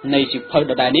40នៃសៀវភៅ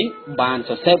ដដែលនេះបានស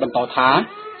រសេរបន្តថា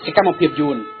សកម្មភាព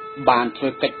យួនបានធ្វើ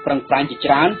កិច្ចប្រឹងប្រែងជា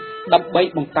ច្រើនដើម្បី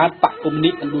បង្កើតបកកុម្មុយនី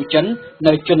សឥណ្ឌូចិន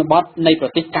នៅជនបទនៃប្រ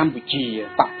ទេសកម្ពុជា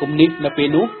បកកុម្មុយនីសនៅពេល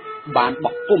នោះបាន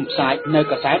បោះពុម្ពផ្សាយនៅ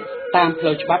កាសែតតាមផ្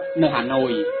លូវច្បាប់នៅហាណូ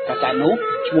យកាសែតនោះ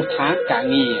ឈ្មោះថាការ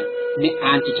ងារអ្នក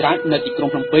អានជាច្រើននៅទីក្រុង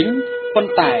ភ្នំពេញប៉ុ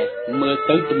ន្តែមើល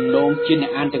ទៅទំនងជាអ្ន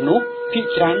កអានទាំងនោះភាគ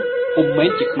ច្រើនពុំមែន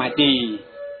ជាខ្មែរទេ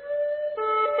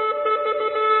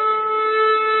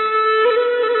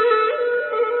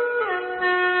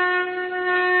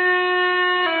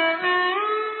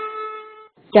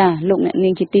ចាលោកអ្នកនា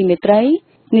ងជាទីមេត្រី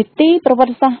នីតិប្រវត្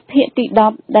តិសាស្ត្រភាគទី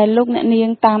10ដែលលោកអ្នកនាង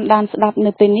តាមដានស្ដាប់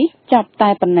នៅពេលនេះចាប់តែ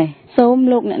ប៉ុណ្ណេះសូម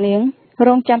លោកអ្នកនាងរ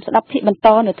ងចាំស្ដាប់ភាគបន្ត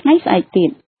នៅថ្ងៃស្អែកទៀត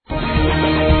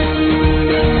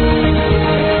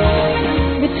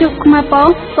វិទ្យុខ្មែរប៉ុ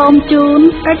ស្តិ៍សូមជូន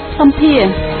កិច្ចសម្ភារ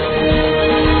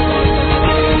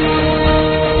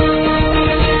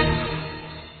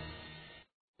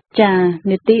ចា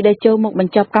នីតិដែលចូលមកប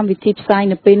ញ្ចប់កម្មវិធីផ្សាយ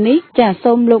នៅពេលនេះចា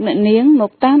សូមលោកអ្នកនាងម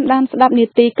កតាមដានស្ដាប់នី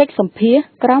តិកិច្ចសម្ភារ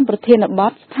ក្រោមប្រធានប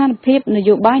ទស្ថានភាពន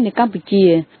យោបាយនៅកម្ពុជា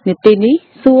នីតិនេះ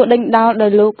សួរដេញដោលដោ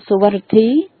យលោកសុវត្ថិធី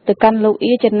ទៅកាន់លោក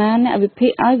អៀចនាអ្នកវិភា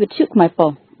គឲ្យវិទ្យុខ្មែរប៉ុ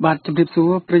ស្តិ៍បាទជំរាបសួ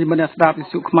រប្រិយមិត្តអ្នកស្ដាប់វិ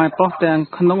ទ្យុខ្មែរប៉ុស្តិ៍ទាំង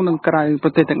ក្នុងនិងក្រៅប្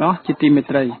រទេសទាំងអស់ជាទីមេ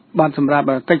ត្រីបាទសម្រាប់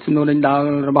កិច្ចសំណួរដេញដោល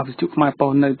របស់វិទ្យុខ្មែរប៉ុ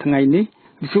ស្តិ៍នៅថ្ងៃនេះ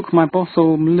វិទ្យុខ្មែរប៉ុស្តិ៍សូ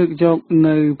មលើកយក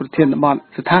នៅប្រធានបទ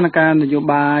ស្ថានភាពនយោ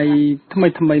បាយថ្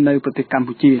មីនៅប្រទេសកម្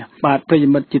ពុជាបាទប្រិយ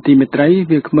មិត្តជាទីមេត្រី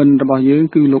វាគ្មិនរបស់យើង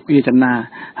គឺលោកអៀចនា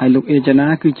ហើយលោកអៀចនា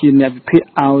គឺជាអ្នកវិភាគ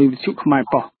ឲ្យវិទ្យុខ្មែរ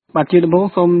ប៉ុស្តិ៍បាទជាដំបូង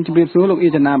សូមជម្រាបសួរលោកអៀ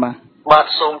ចនាបាទ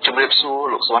សូមជម្រាបសួរ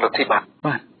លោកសុវត្ថិបាទ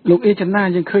លោកអៀចនា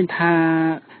យើងឃើញថា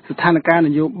ស្ថានភាពន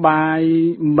យោបាយ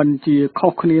មិនជាខុ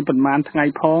សគ្នាប៉ុន្មានថ្ងៃ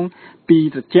ផងពី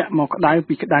ត្រជាក់មកក្តៅ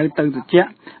ពីក្តៅទៅត្រជាក់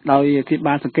ដោយគេ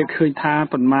បានសង្កេតឃើញថា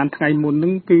ប៉ុន្មានថ្ងៃមុនហ្នឹ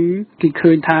ងគឺគេ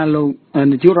ឃើញថាលោក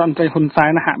នាយករដ្ឋមន្ត្រីហ៊ុនសែ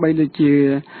នហាក់បីដូចជា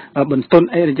បន្ទន់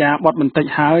អេរយាប័តបន្តិច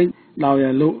ហើយដោយ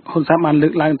លោកហ៊ុនសែនបានលើ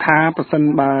កឡើងថាប្រសិន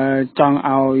បើចង់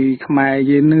ឲ្យខ្មែរ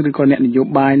យើងនឹងឬក៏អ្នកនយោ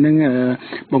បាយនឹង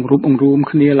បង្រួបបង្រួម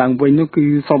គ្នាឡើងវិញនោះគឺ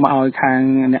សូមឲ្យខាង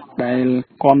អ្នកដែល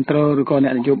គ្រប់គ្រងឬក៏អ្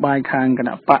នកនយោបាយខាងគ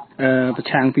ណៈបកប្រ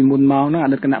ឆាំងពីមុនមកនោះអ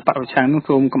តីតគណៈបកប្រឆាំងនោះ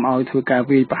សូមកុំឲ្យធ្វើការ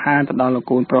វាយប្រហារទៅដល់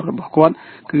កូនប្រុសរបស់គាត់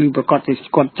គឺប្រកាសជា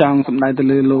គាត់ចង់សម្ដែងទៅ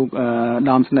លើលោក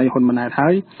ដើមស្នេហ៍ហ៊ុនម៉ាណែតហើ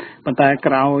យប៉ុន្តែ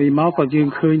ក្រោយមកក៏យើង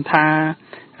ឃើញថា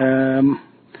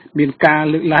មានការ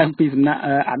លើកឡើងពីសំណាក់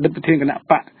អតីតប្រធានគណៈ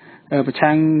បកប្រ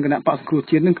ឆាំងគណៈបក្សសង្គ្រោះ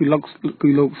ជាតិនឹងគឺ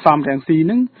លោកសំរងស៊ី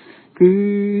នឹងគឺ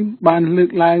បានលើ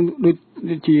កឡើងដូច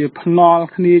ជាភ្នាល់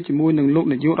គ្នាជាមួយនឹងលោក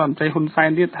នាយករដ្ឋមន្ត្រីហ៊ុនសែន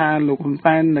ទៀតថាលោកហ៊ុន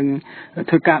សែននឹង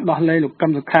ធ្វើការដោះលែងលោកកឹ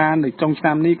មសុខានៅចុងឆ្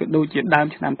នាំនេះក៏ដូចជាដើម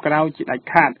ឆ្នាំក្រោយជាដាច់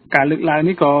ខាតការលើកឡើង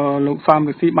នេះក៏លោកសំរ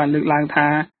ងស៊ីបានលើកឡើងថា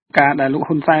ការដែលលោក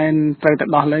ហ៊ុនសែនត្រូវតែ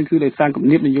ដោះលែងគឺដោយសារគំ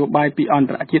នាបនយោបាយពីអន្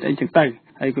តរជាតិអីចឹងទៅ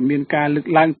ហើយក៏មានការលើក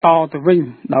ឡើងតទៅវិញ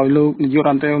ដោយលោកនាយករ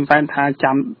ដ្ឋមន្ត្រីហ៊ុនសែនថា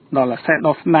ចាំដល់សេះដ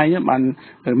ល់ស្នៃបាន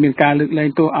មានការលើកលែង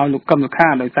ទោសឲ្យលោកកឹមសុខា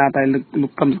ដោយសារតែលោ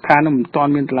កកឹមសុខានឹងមិនទា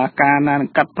ន់មានតុលាការណានឹង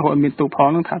កាត់ទោសឲ្យមានទោសផង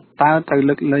នឹងថាតើត្រូវ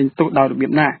លើកលែងទោសដោយរបៀ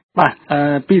បណា បាទ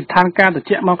ពីស្ថានភាពត្រ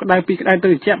ជាក់មកក្តៅពីក្តៅទៅ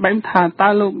ត្រជាក់បែបថាតើ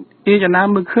លោកចំណា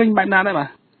មើលឃើញបែបណាដែរ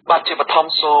បាទជាបឋម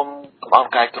សូមអង្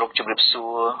គការគ្រប់ជំរាបសួ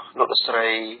រលោកស្រី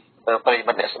ប្រិយ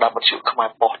មិត្តអ្នកស្ដាប់វិទ្យុខ្មែរ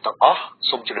ប៉ុស្តិ៍ទាំងអស់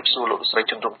សូមជម្រាបសួរលោកស្រី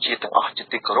ជនរួមជាតិទាំងអស់ជា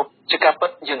ទីគោរពជាការពិ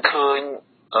តយើងឃើញ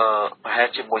ប្រហែល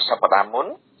ជាមួយសប្តាហ៍មុន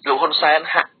លោកហ៊ុនសែន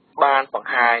ហាក់បានបង្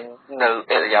ហាញនៅ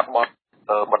អរិយាប័ត្រ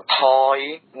បន្ថយ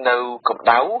នៅកម្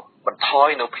ដៅបន្ថយ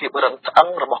នៅភាពរឹងត្អឹង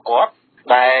របស់គាត់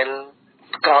ដែល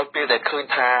ក្រោយពេលដែលឃើញ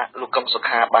ថាលោកកឹមសុ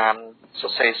ខាបានស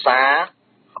រសេរសារ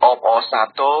អបអរសា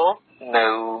ទរនៅ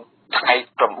ថ្ងៃ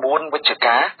9វិច្ឆិ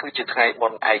កាគឺជាថ្ងៃបុ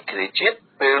ណ្យឯករាជ្យជាតិ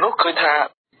ពេលនោះឃើញថា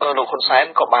លោកហ៊ុនសែន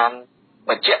ក៏បាន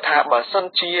បញ្ជាក់ថាបើសិន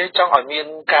ជាចង់ឲ្យមាន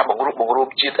ការបង្រួបបង្រួម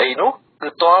ជាតិអីនោះគឺ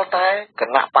ទាល់តែគ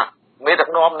ណៈបកមេដឹក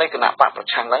នាំនៃគណៈបកប្រ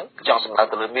ឆាំងហ្នឹងចង់សម្ដៅ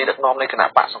ទៅលើមេដឹកនាំនៃគណៈ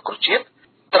បកសង្គ្រោះជាតិ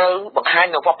ត្រូវបង្ហាញ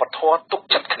នៅវប្បធម៌ទុក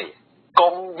ចិត្តគ្នា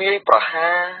កុំវាយប្រហា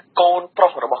រកូនប្រុ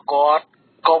សរបស់គាត់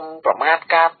កុំប្រមាថ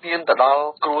ការពារទៅដល់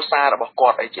គ្រួសាររបស់គា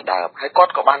ត់អីជាដើមហើយគា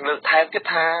ត់ក៏បានលើកថែមទៀត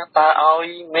ថាតើឲ្យ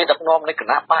មេដឹកនាំនៃគ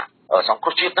ណៈបកសង្គ្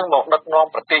រោះជាតិនឹងមកដឹកនាំ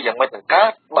ប្រទេសយ៉ាងម៉េចនឹងកើ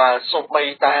តបើសូម្បី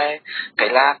តែកី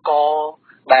ឡាករ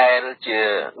ដែលជា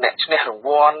អ្នកឈ្នះរង្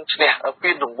វាន់ឈ្នះ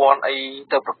ពានរង្វាន់អី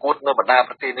ទៅប្រកួតនៅបណ្ដា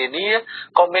ប្រទេសនានា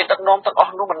ក៏មេដឹកនាំទាំងអ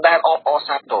ស់នោះមិនដែលអបអរ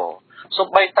សាទរសូ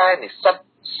ម្បីតែនិស្សិត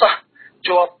សិស្ស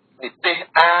ជាប់និទេស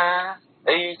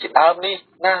អីជាដើមនេះ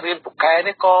ណារៀនពូកែ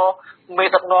នេះក៏មេ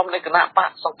ដឹកនាំនៃគណៈបក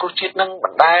សង្គ្រោះជាតិនឹងមិ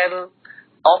នដែល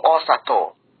អបអរសាទរ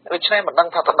ដូច្នេះមិនដឹង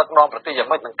ថាទៅដឹកនាំប្រទេសយ៉ាង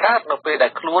ម៉េចនឹងកើតនៅពេលដែ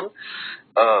លខ្លួន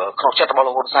ក្នុងចិត្តរបស់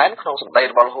លោកហ៊ុនសែនក្នុងសម្ដី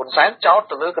របស់លោកហ៊ុនសែនចោទ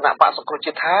ទៅលើគណៈបកសង្គ្រោះ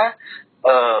ជាតិថា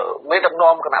មេដឹក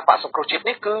នាំគណៈបកសង្គ្រោះជាតិ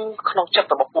នេះគឺក្នុងចិត្ត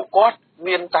របស់ពួកគាត់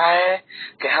មានតែ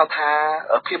គេហៅថា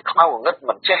ភាពខ្មៅងងឹត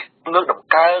មិនចេះលើកតម្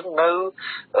កើងនៅ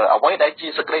អ្វីដែលជា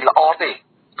សេចក្តីល្អទេ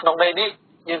ក្នុងន័យនេះ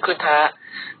យើងឃើញថា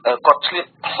គាត់ឆ្លៀត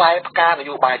ផ្លែផ្កាន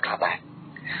យោបាយខ្លះដែរ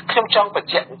ខ្ញុំចង់បញ្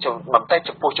ជាក់បន្តិច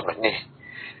ចំពោះចំណុចនេះ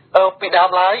ពីដើម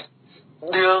ឡើយ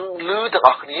យើងឮទាំងអ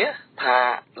ស់គ្នាថា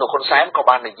លោកហ៊ុនសែនក៏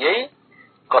បាននិយាយ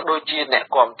ក៏ដូចជាអ្នក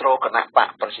គ្រប់គ្រងគណៈបក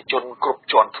ប្រជាជនគ្រប់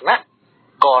ជាន់ថ្នាក់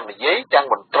ក៏និយាយទាំង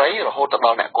មន្ត្រីរហូតដ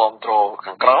ល់អ្នកគ្រប់គ្រង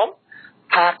ខាងក្រោម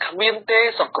ថាគ្មានទេ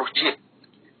សង្គ្រោះជាតិ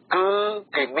គឺ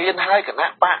គេមានហើយគណៈ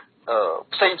បក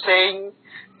ផ្សេង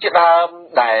ជាដើម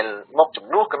ដែលមកជំ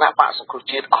នួសគណៈបកសង្គ្រោះ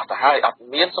ជាតិអស់ទៅហើយអត់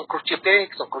មានសង្គ្រោះជាតិទេ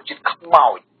សង្គ្រោះជាតិខ្មោ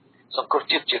ចសង្គ្រោះ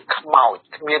ជាតិជាខ្មោច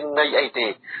គ្មានន័យអីទេ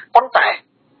ប៉ុន្តែ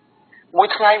មួយ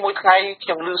ថ្ងៃខ្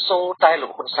ញុំឮសូរតែលោ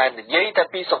កហ៊ុនសែននិយាយតែ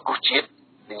ពីសង្គ្រោះជាតិ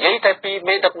និយាយតែពី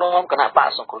មេដឹកនាំគណៈបក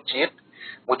សង្គ្រោះជាតិ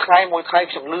មួយថ្ងៃ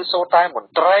ខ្ញុំឮសូរតែម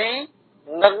ន្ត្រី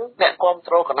និងអ្នកគ្រប់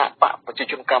គ្រងគណៈបកប្រជា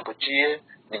ជនកម្ពុជា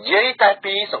និយាយតែ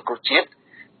ពីសង្គ្រោះជាតិ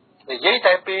និយាយ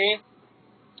តែពី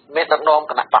មេដឹកនាំ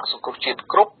គណៈបកសង្គ្រោះជាតិ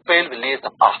គ្រប់ពេលវេលា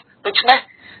ទាំងអស់ដូច្នេះ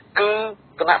គឺ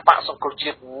គណៈបកសង្គ្រោះជា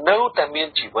តិនៅតែមាន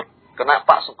ជីវិតគណៈ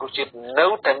បកសង្គ្រោះជាតិនៅ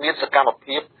តែមានសកម្ម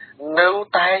ភាពនៅ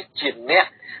តែជាអ្នក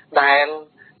ដែល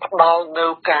ផ្ដល់នៅ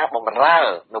ការបម្រើ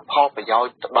នៅផលប្រយោជ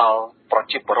ន៍ទៅដល់ប្រ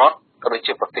ជាពលរដ្ឋក៏ដូច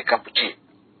ជាប្រទេសកម្ពុជា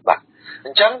បាទអ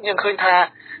ញ្ចឹងយើងឃើញថា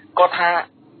គាត់ថា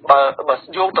បើ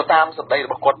យោងទៅតាមសម្ដីរ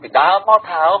បស់គាត់ពីដើមមក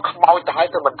ថាខ្មោចទៅហើយ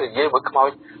ទៅមិនទៅនិយាយមួយខ្មោច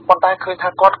ប៉ុន្តែឃើញថា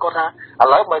គាត់ថាឥ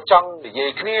ឡូវបើចង់និយាយ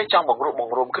គ្នាចង់បង្រួបប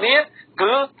ង្រួមគ្នា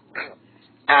គឺ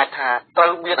អាចថាត្រូ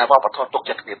វមានអវបធម៌ទុក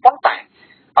ចិត្តគ្នាប៉ុន្តែ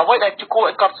អ្វីដែលគួរ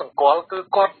ឲ្យកត់សម្គាល់គឺ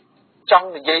គាត់ចង់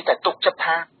និយាយតែទុកចិត្ត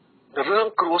ថារឿង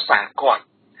គ្រួសារគាត់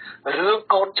រឿង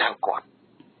កូនចៅគាត់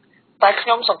តែខ្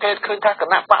ញុំសង្កេតឃើញថាគ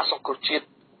ណៈបកសង្គ្រោះជាតិ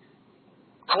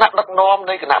ថ្នាក់ដឹកនាំ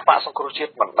នៃគណៈបកសង្គ្រោះជា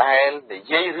តិមិនដែលនិ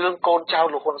យាយរឿងកូនចៅ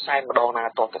លោកហ៊ុនសែនម្ដងណា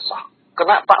តទៅសោះគ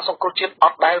ណៈបកសង្គ្រោះជាតិអ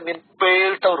ត់ដែលមានពេល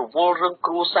ទៅរវល់រឿង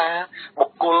គ្រួសារបុ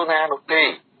គ្គលណានោះទេ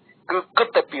គឺគិត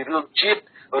តែពីរឿងជាតិ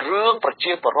រឿងប្រ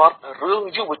ជាពលរដ្ឋរឿង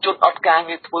យុវជនអត់ការ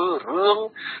ងារធ្វើរឿង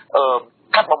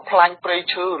កាត់បំផ្លាញព្រៃ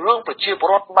ឈើរឿងប្រជាពល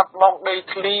រដ្ឋបាត់បង់ដី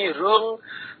ធ្លីរឿង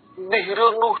នេះរឿ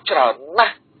ងនោះច្រើនណា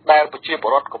ស់ដែលប្រជាពល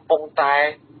រដ្ឋកំពុងតែ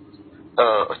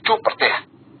ជួបប្រទះ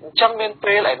អញ្ចឹងមាន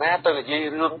ពេលឯណាទៅនិយាយ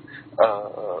រឿង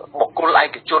បុគ្គលឯ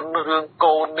កជនរឿង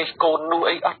កូននេះកូននោះ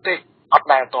អីអត់ទេអត់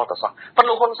ដែលតទៅសោះប៉ុន្តែ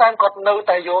លោកហ៊ុនសែនគាត់នៅ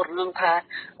តែយករឿងថា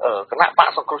គណៈបក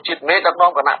សង្គ្រោះជាតិមេដឹក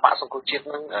នាំគណៈបកសង្គ្រោះជាតិ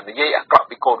នឹងនិយាយអាក្រក់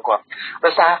ពីកូនគាត់ដោ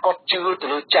យសារគាត់ជឿទៅ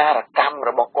លើចារកម្ម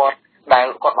របស់គាត់ដែល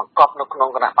គាត់បង្កប់នៅក្នុង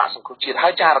គណៈបកសង្គ្រោះជាតិហើ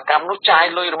យចារកម្មនោះចាយ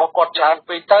លុយរបស់គាត់ច្រើន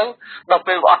ពេកទៅដល់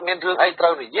ពេលអត់មានរឿងអីត្រូ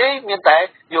វនិយាយមានតែ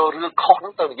យករឿងខុសហ្នឹ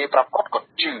ងទៅនិយាយប្រាប់គាត់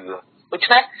ជឿដូច្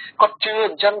នេះគាត់ជឿ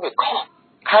អញ្ចឹងវាខុស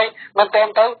ហើយមែនតើ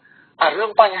ទៅអារឿ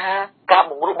ងបញ្ហាការ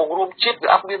បង្រួមជាតិវា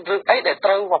អត់មានរឿងអីដែលត្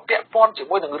រូវមកពាក់ព័ន្ធជា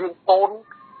មួយនឹងរឿងកូន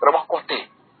របស់គាត់ទេ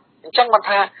អញ្ចឹងមិន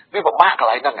ថាវាពិបាកកន្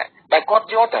លែងហ្នឹងតែគាត់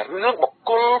យកតែរឿងបុគ្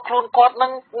គលខ្លួនគាត់ហ្នឹ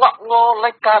ងងក់ងលេ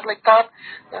ចកើតង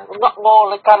ក់ង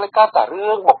លេចកើតតែរឿ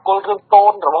ងបុគ្គលរឿងកូ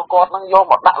នរបស់គាត់ហ្នឹងយក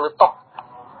មកដាក់លើតុ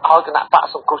ឲ្យគណៈបក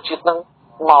សង្គ្រោះជាតិហ្នឹង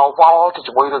មកវល់ទៅ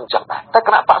ជាមួយរឿងចឹងដែរតែគ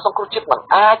ណៈបកសង្គ្រោះជាតិមិន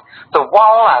អាចទៅវ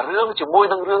ល់អារឿងជាមួយ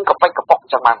នឹងរឿងកប៉ិចកប៉ុក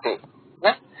ចឹងបានទេ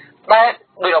ណាដែល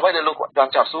ដោយអ្វីដែលលោកគាត់ច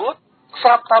ង់ចោទសួរស្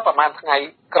រាប់តែប្រហែលថ្ងៃ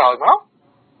ក្រោយមក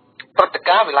ព្រឹត្តិ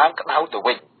ការណ៍វាឡើងក្តៅទៅ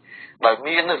វិញដោយ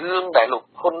មានរឿងដែលលោក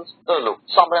ហ៊ុនលោក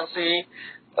សំរងស៊ី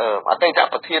អតីត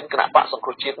ប្រធានគណៈបកសង្គ្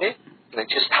រោះជាតិនេះដែល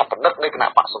ជាស្ថាបនិកនៃគណៈ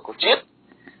បកសង្គ្រោះជាតិ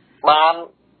បាន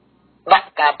ដាក់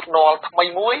ការភ្នាល់ថ្មី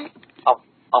មួយ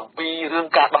អំពីរឿង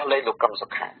ការដោះលែងលោកកឹមសុ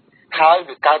ខាហើយ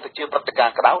វាកើតទៅជាព្រឹត្តិការ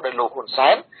ណ៍ក្តៅដោយលោកហ៊ុនសែ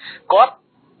នគាត់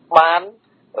បាន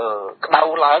ក្តៅ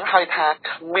ឡើងហើយថា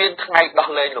គ្មានថ្ងៃដោះ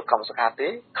លែងលោកកឹមសុខាទេ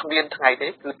គ្មានថ្ងៃទេ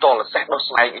គឺតលសេះដោះ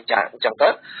ស្នែងអីចឹងទៅ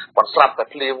គាត់ស្រាប់តែ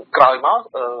ភ្លាមក្រោយមក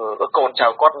កូនចៅ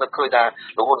គាត់នឹកឃើញថា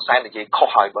លោកហ៊ុនសែននិយាយខុស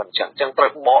ហើយបើអញ្ចឹងត្រូ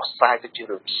វបកស្រាយទៅជា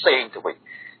រឿងផ្សេងទៅវិញ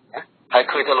ហើយ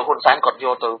ឃើញថាលោកហ៊ុនសែនគាត់យ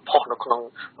កទៅផុសនៅក្នុង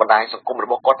បណ្ដាញសង្គមរ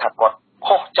បស់គាត់ថាគាត់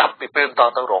ខុសចាប់ពីពេលត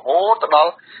ទៅរហូតទៅដ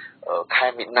ល់ខែ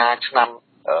មីនាឆ្នាំ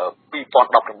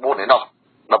2019នេះនោះ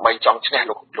ដើម្បីចង់ឈ្នះ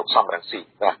លោកសំរងស៊ី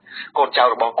បាទកូនចៅ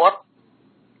របស់គាត់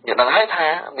និយាយដឹងហើយថា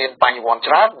មានបញ្ញវន្ត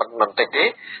ច្រើនមិនតិចទេ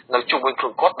នៅជុំវិញខ្លួ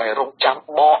នគាត់ដែលរងចាំ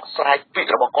បកស្រាយពាក្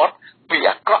យរបស់គាត់ពី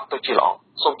អាក្រក់ទៅជាល្អ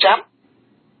សូមចាំ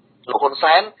លោកហ៊ុន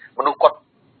សែនមនុស្សគាត់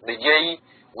និយាយ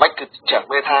មិនគឺចាំ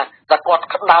វាថាតែគាត់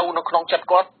ក្តៅនៅក្នុងចិត្ត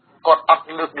គាត់អត់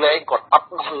លើកលែងគាត់អត់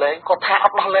ដោះលែងគាត់ថាអ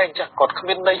ត់ដោះលែងចាគាត់គ្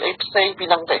មានន័យអីផ្សេងពី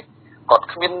ហ្នឹងទេគាត់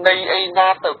គ្មានន័យអីណា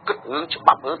ទៅគិតរឿងច្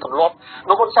បាប់ឬទម្លាប់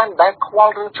លោកហ៊ុនសែនដែលខ្វ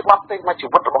ល់រឿងច្បាប់ទេមកជី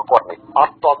វិតរបស់គាត់នេះអ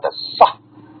ត់តតែសោះ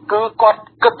គឺគាត់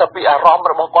គិតតែពីអារម្មណ៍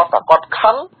របស់គាត់តែគាត់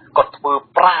ខឹងគាត់ធ្វើ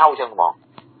ប្រាវចឹងហ្មង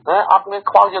ណាអត់មាន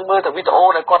ខ្វល់យើងមើលតែវីដេអូ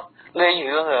ដែលគាត់លេង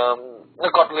រឿង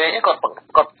គាត់លេងគាត់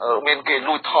មានគេ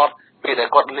លួចថតពេលដែល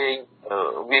គាត់លេង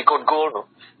វាកូនគោលនោះ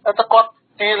តែគាត់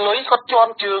ទាលុយគាត់ជ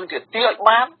ន់ជើងទៀតទាឲ្យ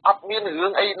បានអត់មានរឿ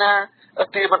ងអីណា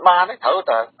ទាមិនបានទេត្រូវ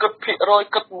តែគិតភាគរយ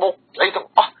គិតមុខអីទាំង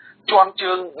អស់ជន់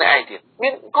ជើងអ្នកឯងទៀតមា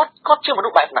នគាត់ជាមនុ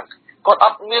ស្សបែបហ្នឹងគាត់អ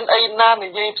ត់មានអីណានិ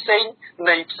យាយផ្សេង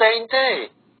នៃផ្សេងទេ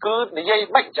គឺនិយាយ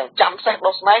មិនចឹងចាំសេះ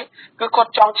ដោះស្នែងគឺគា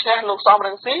ត់ចង់ឈ្នះលោកសំរ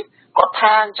ងស៊ីគាត់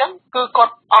ថាអញ្ចឹងគឺគា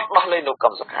ត់អត់ដោះលែងលោកកឹ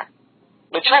មសុខា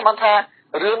ដូច្នេះបានថា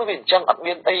រឿងនេះវាអញ្ចឹងអត់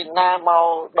មានអីណាមក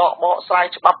ដកបកស្រាយ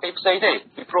ច្បាប់ពីផ្សេងទេ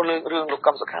ពីព្រោះរឿងលោក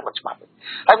កឹមសុខាមិនច្បាប់ទេ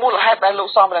ហើយមូលហេតុដែលលោក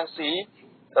សំរងស៊ី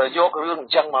យករឿងអ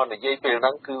ញ្ចឹងមកនិយាយពេលហ្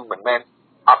នឹងគឺមិនមែន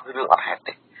អត់រឿងអត់ហេតុ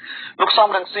ទេលោកសំ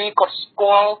រងស៊ីគាត់ស្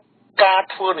គាល់ការ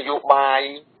ធ្វើនយោបាយ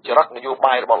ចរិតនយោ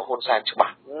បាយរបស់លោកហ៊ុនសែនច្បា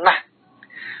ស់ណាស់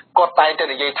គាត់តែងតែ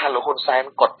និយាយថាលោកហ៊ុនសែន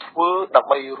គាត់ធ្វើដើម្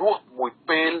បីរស់មួយ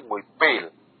ពេល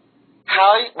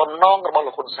ហើយបំណងរបស់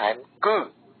លោកហ៊ុនសែនគឺ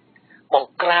ប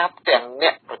ង្ក្រាបទាំងអ្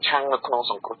នកប្រឆាំងនៅក្នុង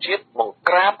សង្គ្រោះជាតិបង្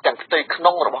ក្រាបទាំងផ្ទៃក្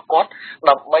នុងរបស់គាត់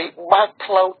ដើម្បីបើក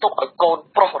ផ្លូវទុកឲ្យកូន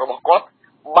ប្រុសរបស់គាត់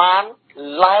បាន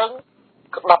ឡើង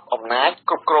ក្តាប់អំណាច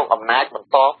គ្រប់គ្រងអំណាចបន្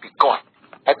តពីគាត់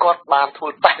ហើយគាត់បានធ្វើ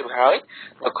តេស្តរួចហើយ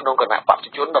នៅក្នុងគណៈបព្វជិ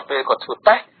ជនដល់ពេលគាត់ធ្វើ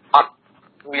តេស្តអត់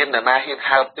មាននរណាហ៊ាន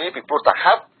ហើបទេពីព្រោះតែ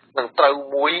ហើបនឹងត្រូវ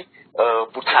មួយ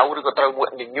ពូថៅឬក៏ត្រូវមួយ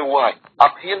ញញួរហើយអ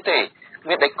ត់ហ៊ានទេ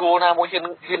មានដៃគោណាមួយហ៊ា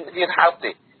នហើប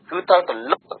ទេគឺត្រូវតែ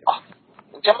លឹកទាំងអស់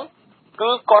អញ្ចឹងគឺ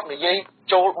គាត់និយាយ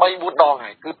ចូល3-4 ដង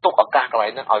ហើយគឺទុកឱកាសកន្លែ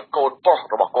ងហ្នឹងឲ្យកូនប្រុស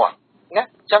របស់គាត់ណា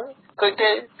អញ្ចឹងឃើញទេ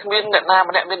គ្មានអ្នកណា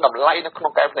ម្នាក់មានតម្លៃនៅក្នុ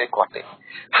ងកែវភ្នែកគាត់ទេ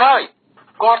ហើយ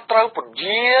គាត់ត្រូវពន្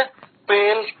យាពេ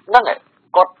លហ្នឹង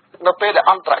គាត់នៅពេលដែល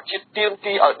អន្តរជាតិទាម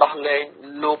ទារឲ្យដោះលែង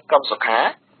លោកកឹមសុខា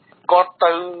គាត់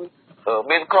ទៅ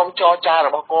មានក្រុមចរចារ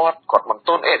បស់គាត់មិន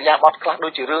ទាន់អេរយាប័តខ្លះដូ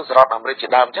ចជារឿងសារ៉ុតអាមេរិកជា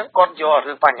ដើមអញ្ចឹងគាត់យក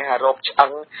រឿងបញ្ហារោគឆ្អឹ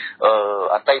ង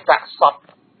អតីតសព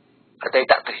អតី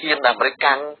តទាហានអាមេរិក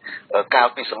កាំងកាល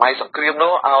ពីសម័យសង្គ្រាម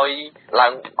នោះ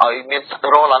ឲ្យមានស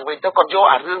រឡើងវិញទៅគាត់យក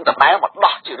អារឿងដដែលមក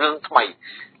ដោះជារឿងថ្មី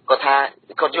គាត់ថា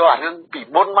គាត់យកអារឿងពី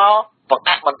មុនមកបង្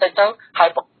អាក់បន្តិចទៅហើយ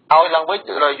ឲ្យឡើងវិញ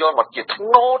rồiយកមកជាធ្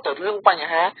នូទៅរឿងបញ្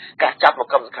ហាការចាប់លោក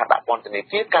កឹមសុខាដាក់ពន្ធនា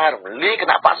គារការរំលាយគ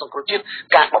ណៈបក្សសង្គ្រោះជាតិ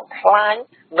ការបំផ្លាញ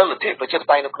នៅលទ្ធិប្រជាធិប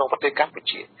តេយ្យនៅក្នុងប្រទេសកម្ពុ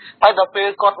ជាហើយដល់ពេល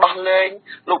គាត់ដោះលែង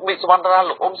លោកមីសវណ្ណរា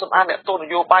លោកអ៊ុំសំអានអ្នកទស្សន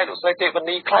យោបាយលោកស្រីទេវ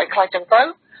នីខ្លាយចឹងទៅ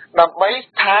ដើម្បី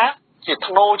ថាជា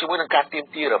ធ្នូជាមួយនឹងការទាម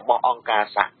ទាររបស់អង្គការ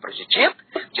សហប្រជាជាតិ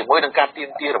ជាមួយនឹងការទាម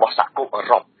ទាររបស់សហគមន៍អឺ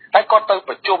រ៉ុបហើយគាត់ទៅ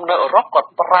ប្រជុំនៅអឺរ៉ុបគាត់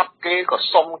ប្រាប់គេគាត់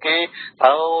សុំគេ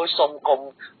ហើយសុំគុំ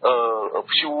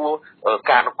ព្យួរ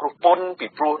ការអនុគ្រោះពន្ធពី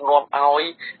ព្រោះនាំឲ្យ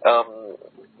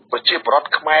ប្រជាប្រដ្ឋ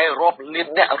ខ្មែររាប់លាន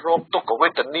អ្នករងទុក្ខវេ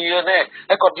ទនាណែ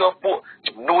ហើយគាត់យកពួក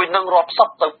ជំនួយនឹងរាប់សិប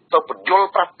ទៅបញ្យល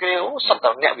ប្រាប់គេសិត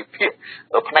តែអ្នកវិភាគ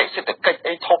ផ្នែកសេដ្ឋកិច្ច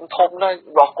អីធំណារ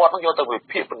បស់គាត់នឹងយកទៅវិ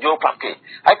ភាគបញ្យលប្រាប់គេ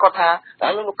ហើយគាត់ថាដ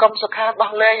ល់លោកកឹមសុខា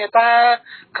ដោះលែងហើយតា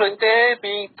ឃើញទេ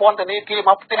ពីពន្ធនាគារម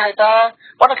កផ្ទះហើយតា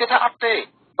គាត់គេថាអត់ទេ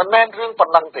មិនមែនរឿងប៉ុ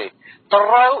ណ្ណឹងទេត្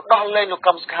រូវដោះលែងលោក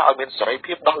កឹមសុខាឲ្យមានសេរី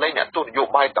ភាពដោះលែងអ្នកទូនយោ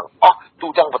បាយទាំងអស់ទូ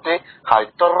ទាំងប្រទេសហើយ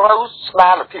ត្រូវស្ដា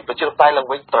រលទ្ធិប្រជាធិបតេយ្យឡើង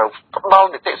វិញត្រូវផ្ដល់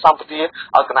នីតិសម្បទា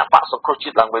ឲ្យគណៈបកសង្គ្រោះជា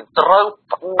តិឡើងវិញត្រូវ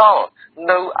ផ្ដល់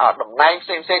នៅតំណែងផ្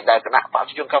សេងៗដែលគណៈបកប្រ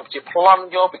ជាជនកម្ពុជាប្លន់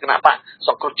យកពីគណៈបកស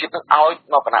ង្គ្រោះជាតិនឹងឲ្យ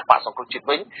មកគណៈបកសង្គ្រោះជាតិ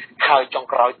វិញហើយចុង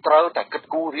ក្រោយត្រូវតែគិត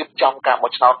គូររៀបចំការ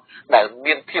បោះឆ្នោតដែល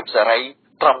មានភាពសេរី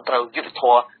ត្រឹមត្រូវយុត្តិធ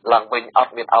ម៌ឡើងវិញអ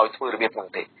ត់មានឲ្យធ្វើរបៀបហ្នឹង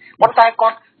ទេប៉ុន្តែគា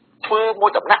ត់ធ្វើមួ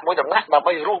យដំណាក់ដើម្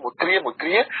បីរស់មួយគ្រា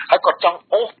ហើយគាត់ចង់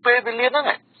អូសពេលវេលាហ្នឹង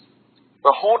រ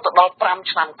ហូតទៅដល់5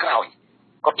ឆ្នាំក្រោយ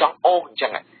គាត់ចង់អូសអញ្ចឹ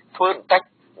ងធ្វើបន្តិច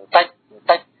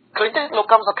ឃើញទេលោក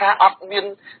កឹមសុខាអត់មាន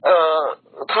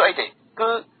ធ្វើអីទេគឺ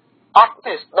អត់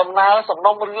ទេដំណើរសំ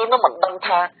ណុំរឿងហ្នឹងមិនដឹង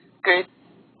ថាគេ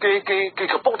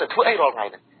កំពុងតែធ្វើអីរាល់ថ្ងៃ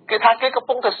ហ្នឹងគេថាគេកំ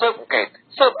ពុងតែស៊ើបអង្កេត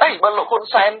ស៊ើបអីបើលោកហ៊ុន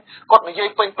សែនគាត់និយាយ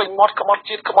ពេញមាត់ក្បត់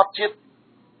ជាតិ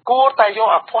គួរតែយក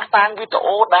អាភ័ស្តុតាងវីដេ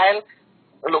អូដែល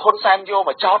លោកហ៊ុនសែនយក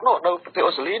មកចោតនោះនៅប្រទេស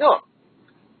អូស្ត្រាលីនោះ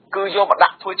គឺយកមកដា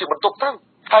ក់ធ្វើជាបន្ទុកទៅ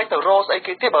ហើយទៅរកស្អី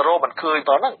គេទៀតបើរកមិនឃើញ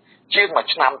តោះហ្នឹងជាងមួយ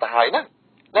ឆ្នាំទៅហើយហ្នឹង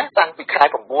ណាតាំងពីខែ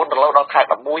9រហូតដល់ខែ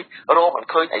11រកមិន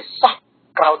ឃើញអីសោះ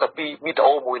ក្រៅតែពីវីដេ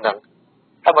អូមួយហ្នឹង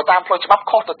ហើយបើតាមផ្លូវច្បាប់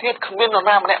ខុសទៅទៀតគ្មាននរ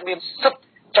ណាម្នាក់មានសិទ្ធិ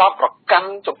ចោតប្រកាន់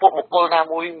ចំពោះបុគ្គលណា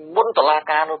មួយមុនតុលា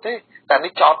ការនោះទេតែ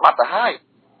នេះចោតបាត់ទៅហើយ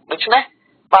ដូច្នេះ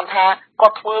បានថាគា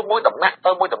ត់ធ្វើមួយដំណាក់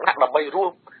ដើម្បីរួ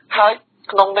មហើយ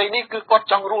ក្នុងន័យនេះគឺគាត់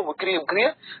ចង់រួមមួយគ្រា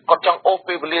គាត់ចង់អូស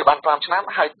ពេលវេលាបាន5ឆ្នាំ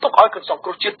ហើយទុកឲ្យគណៈសង្គ្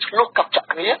រោះជាតិឆ្លុះកាប់ចាក់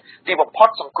គ្នាទីបំផុត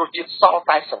សង្គ្រោះជាតិសល់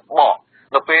តែសម្បក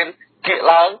នៅពេលគៀ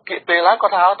កពេលឡើងគា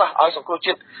ត់ថាតោះឲ្យសង្គ្រោះ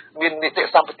ជាតិមាននីតិ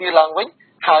សម្បទាឡើងវិញ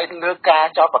ហើយលើការ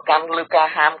ចោទប្រកាន់លើការ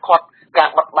ហាមឃាត់ការ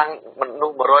បាត់បង់មនុ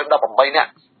ស្ស118នា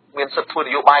ក់មានសិទ្ធិធ្វើន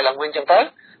យោបាយឡើងវិញចឹងទៅ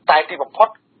តែទីបំផុត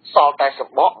សល់តែស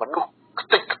ម្បកមនុស្សខ្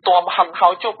ទេចខ្ទាំហិនហោ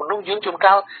ចជុំមនុស្សយើងជួន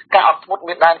កាលការអត់ធ្មត់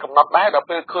មានដែនកំណត់ដែរដល់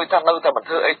ពេលឃើញថានៅតែមិន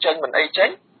ធ្វើអីចេញមិនអីចេញ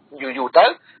យូរទៅ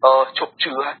ឈប់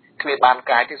ជឿគ្មានបាន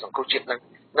កាយទេសង្គ្រោះជាតិនឹង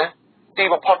ណាទី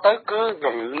បំផុតទៅគឺរ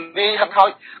លាយហិនហោច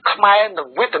ខ្មែរនឹង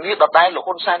វេទនាដដែលលោក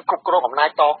ហ៊ុនសែនគ្រប់គ្រងអំណាច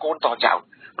តកូនតចៅ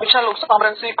ដូច្នេះលោកសំរ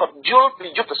ងស៊ីគាត់យល់ពី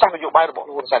យុទ្ធសាស្ត្រនយោបាយរបស់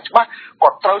លោកហ៊ុនសែនច្បាស់គា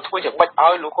ត់ត្រូវធ្វើយ៉ាងម៉េចឲ្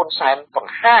យលោកហ៊ុនសែនប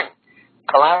ង្ហាញ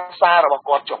ក្លាសាររបស់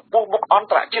គាត់ចំពោះមុខអន្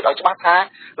តរជាតិឲ្យច្បាស់ថា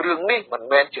រឿងនេះមិន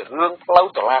មែនជារឿងផ្លូវ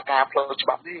តុលាការផ្លូវច្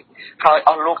បាប់ទេហើយអ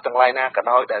ស់លោកទាំងឡាយណាក៏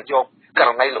ដោយដែលយកករ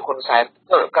ណីលោកហ៊ុនសែន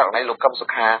ករណីលោកកឹមសុ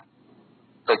ខា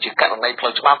ទៅជាករណីផ្លូ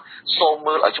វច្បាប់សូម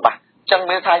មើលឲ្យច្បាស់ចឹង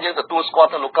មានថាយើងទទួលស្គាល់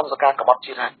ថាលោកកឹមសុខាក្បត់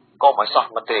ជាតិហើយក៏មិនសោះ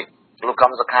មិនទេលោកកឹ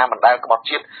មសុខាមិនដែលក្បត់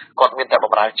ជាតិគាត់មានតែប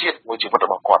ម្រើជាតិមួយជីវិតរ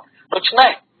បស់គាត់ដូច្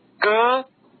នេះគឺ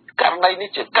ករណីនេះ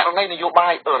ជាករណីនយោបា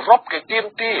យអឺរ៉ុបគេទាម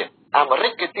ទារអាមេរិ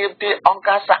កគេទាមទារអង្គ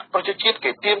ការសហប្រជាជាតិ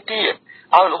គេទាមទារ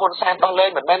ឲ្យលោកហ៊ុនសែនដោះលែង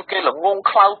មិនមែនគេល្ងង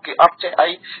ខ្លៅគេអត់ចេះអី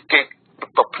គេ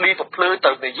ប្រភ្លឺ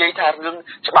ទៅនិយាយថារឿង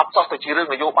ច្បាប់សោះទៅជារឿង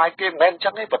នយោបាយគេមិនមែនអញ្ចឹ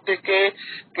ងទេប្រទេស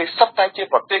គេសិតតែជា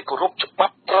ប្រទេសគោរពច្បា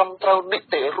ប់ត្រឹមត្រូវនី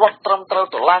តិរដ្ឋត្រឹមត្រូវ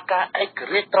តុលាការឯក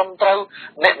រាជ្យត្រឹមត្រូវ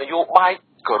អ្នកនយោបាយ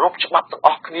គោរពច្បាប់ទាំងអ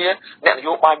ស់គ្នាអ្នកន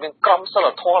យោបាយមានក្រមសីល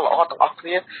ធម៌ល្អទាំងអស់គ្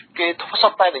នាគេសុ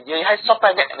ទ្ធតែនិយាយឲ្យសុទ្ធតែ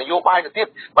អ្នកនយោបាយទៅទៀត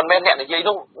មិនមែនអ្នកនិយាយ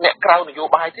នោះអ្នកក្រៅនយោ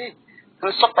បាយទេគឺ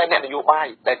សុទ្ធតែអ្នកនយោបាយ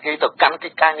ដែលគេទៅកាន់កិ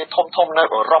ច្ចការងារធំនៅ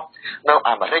អឺរ៉ុបនៅ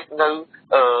អាមេរិកនៅ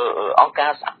អង្គកា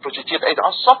រសហប្រជាជាតិអីទាំង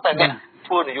អស់សុទ្ធតែអ្នក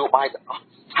ធ្វើនយោបាយទាំងអស់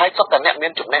ហើយសុទ្ធតែអ្នកមា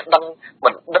នចំណេះដឹងប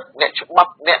ណ្ឌិតអ្នកច្បា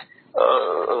ប់អ្នក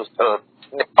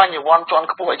បញ្ញវន្តជាន់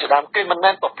ខ្ពស់អីជាដើមគេមិនមែ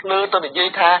នប្រភ្លឺទៅនិយាយ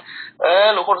ថា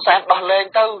លោកហ៊ុនសែនដោះលែង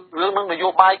ទៅរឿងនឹងនយោ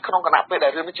បាយក្នុងគណៈពេលដែ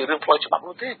លរឿងនេះជារឿងផ្លូវច្បាប់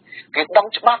នោះទេគេដឹង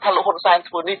ច្បាស់ថាលោកហ៊ុនសែន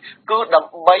ធ្វើនេះគឺដើ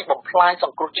ម្បីបំផ្លាញស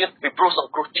ង្គ្រោះជាតិពីព្រោះស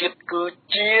ង្គ្រោះជាតិគឺ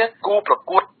ជាគូប្រ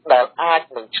កួតដែលអាច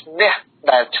នឹងឈ្នះ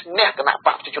គណៈប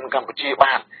កប្រជាជនកម្ពុជា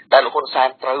បានដែលលោកហ៊ុនសែន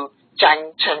ត្រូវចាញ់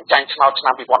ឆ្នោតឆ្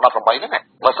នាំ2018ហ្នឹង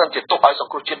បើសិនជាទុកឲ្យស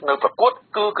ង្គ្រោះជាតិនៅប្រកួត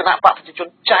គឺគណៈបកប្រជាជន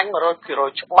ចាញ់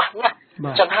 100% ច្បាស់ណាស់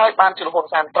ចឹងហើយបានជាលោកហ៊ុន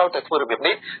សែនត្រូវតែធ្វើរបៀប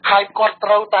នេះហើយគាត់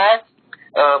ត្រូវតែ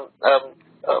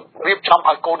រៀបចំ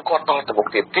ឲ្យកូនគាត់តទៅមុខ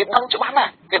ទៀតគេដឹងច្បាស់ណា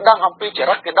ស់គេដឹងអំពីច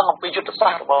រិតគេដឹងអំពីយុទ្ធសា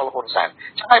ស្ត្ររបស់លោកហ៊ុនសែន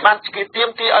ចឹងហើយបានគេទាម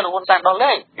ទារឲ្យលោកហ៊ុនសែនដោះ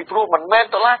លែងពីព្រោះមិនមែន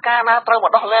តុលាការណាត្រូវម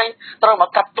កដោះលែងត្រូវមក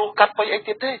កាត់ទោសកាត់ពៃអី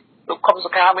ទៀតទេលោកខុំស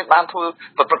កាមានបានធ្វើ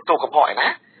ប្រព្រឹត្តទោសកំហុសឯណា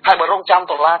ហើយបើរងចាំ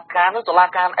តុលាការនោះតុលា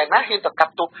ការឯណាហ៊ានទៅកា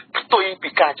ត់ទោសផ្ទុយពី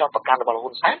ការចោទប្រកាន់របស់លោក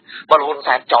ហ៊ុនសែនបើលោកហ៊ុន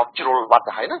សែនចោទជ្រុលបាត់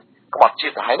ទៅហើយហ្នឹងក្បត់ជា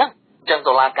តិទៅហើយហ្នឹងចឹង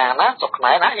តុលាការណាស្រុកខ្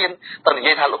មែរណាហ៊ានទៅនិ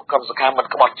យាយថាលោកកឹមសុខាមិន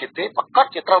ក្បត់ជាតិទេប្រកាស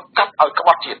ជាត្រូវកាត់ឲ្យក្ប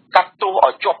ត់ជាតិកាត់ទោស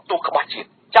ឲ្យជាប់ទោសក្បត់ជាតិ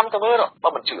ចាំទៅមើលបើ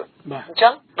មិនជឿអញ្ចឹ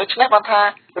ងដូច្នេះបានថា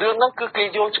រឿងហ្នឹងគឺគេ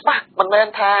យល់ច្បាស់មិនមែន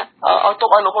ថាឲ្យទុក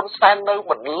ឲ្យលោកហ៊ុនសែននៅ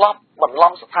បន្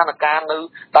លំស្ថានភាពនៅ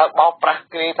ដើរបោកប្រាស់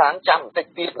គេថាចាំបន្តិច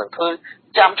ទៀតនឹងធ្វើ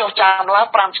ចាំចុះចាំឡើង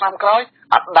5ឆ្នាំក្រោយ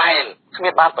អត់ដែលគ្មា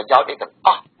នបានប្រយោជន៍អីទាំងអ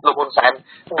ស់លោកហ៊ុនសែន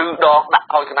ឌឺដងដាក់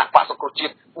ឲ្យគណៈបក្សសង្គ្រោះជា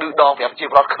តិឌឺដងប្រាប់ជា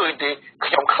ប្រវត្តិឃើញទេ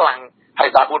ខ្ញុំខ្លាំងហើយ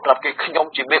ដល់អួតប្រាប់គេខ្ញុំ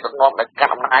ជាមេដឹកនាំដែលកា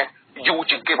ន់អំណាចយូរ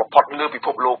ជាងគេបំផុតលើពិភ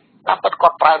ពលោកតាមពិតគា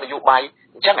ត់ប្រើនយោបាយ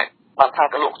អញ្ចឹង បានថា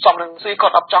ក៏លោកសំនឹងស៊ីគា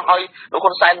ត់អត់ចង់ឲ្យលោក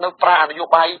ហ៊ុនសែននៅប្រើនយោ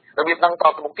បាយរបៀបហ្នឹងត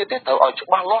ទៅមុខទៀតទេត្រូវឲ្យច្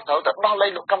បាស់លាស់ត្រូវតែដោះលែ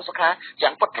ងលោកកឹមសុខាយ៉ា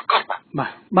ងពិតប្រាកដ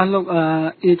បាទលោក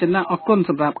អេចណាអរគុណ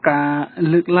សម្រាប់ការ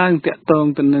លើកឡើងតាក់ទង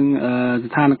ទៅនឹង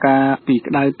ស្ថានភាពពី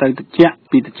ក្តៅទៅត្រជាក់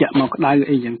ពីត្រជាក់មកក្តៅ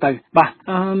អីចឹងទៅបាទ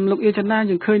លោកអេចណា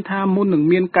យើងឃើញថាមុននឹង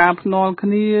មានការភ្នាល់គ្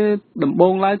នាដំបូ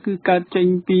ងឡើយគឺកើតចេញ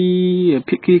ពី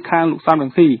ភាគីខាងលោកសំរ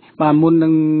ងស៊ីបាទមុន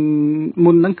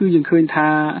នឹងគឺយើងឃើញថា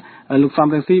លោកសំ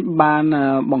រងស៊ីបាន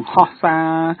បង្ហោះសារ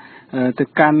ទៅ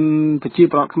កាន់ប្រជា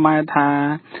ពលរដ្ឋខ្មែរថា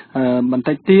បន្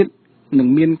តិចទៀតនឹង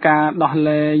មានការដោះ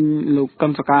លែងលោកកឹ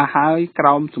មសុខាហើយក្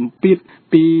រោមសម្ពាធ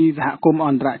ពីសហគមន៍អ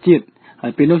ន្តរជាតិហើ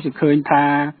យពេលនោះយើងឃើញថា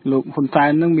លោកហ៊ុនសែ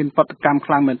ននឹងមានប្រតិកម្ម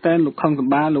ខ្លាំងមែនទែនលោកខឹងស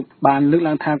ម្បាលោកបានលើក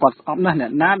ឡើងថាគាត់ស្អប់ណាស់អ្ន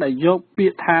កណាដែលយកពា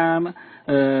ក្យថា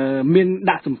មាន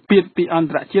ដាក់សម្ពាធពីអន្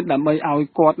តរជាតិដើម្បីឲ្យ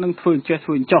គាត់នឹងធ្វើអញ្ចេះធ្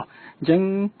វើអញ្ចោះអញ្ចឹង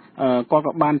គាត់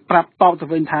ក៏បានប្រាប់តបទៅ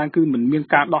វិញថាគឺមិនមាន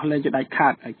ការដោះលែងជាដាច់ខា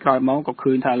តហើយក្រោយមកក៏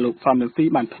ឃើញថាលោកសំរងស៊ី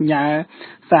បានផ្ញើ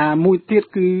សារមួយទៀត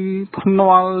គឺភ្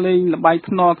នាល់លេងល្បែង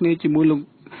ភ្នាល់គ្នាជាមួយលោក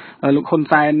ហ៊ុន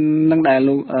សែននឹងដែល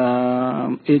លោក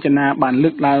អេចណាបានលើ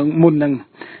កឡើងមុននឹង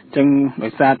អញ្ចឹងដោ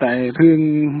យសារតែរឿង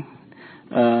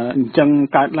អញ្ចឹង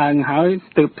កើតឡើងហើយ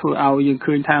ទើបធ្វើឲ្យយើង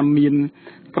ឃើញថាមាន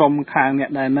ក្រុមខាងអ្នក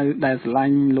ដែលស្រឡា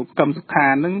ញ់លោកកឹមសុខា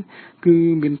នឹងគឺ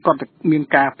មាន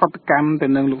ការប្រតិកម្មទៅ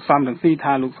នឹងលោកសំរងស៊ី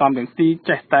ថាលោកសំរងស៊ី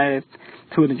ចេះតែ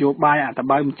ធ្វើនយោបាយអត្ត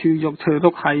បើមិនជឿយកធ្វើរុ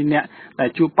កហើយអ្នកដែល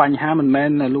ជួបបញ្ហាមិនមែន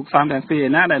លោកសំរងស៊ីឯ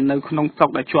ណាដែលនៅក្នុងស្រុក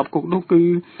ដែលជាប់គុកនោះគឺ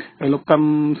លោកកឹម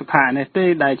សុខានេះទេ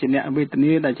ដែលជាអ្នកវេទ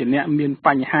នាដែលជាអ្នកមានប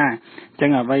ញ្ហាអញ្ចឹ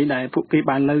ងអ្វីដែលពួកគេ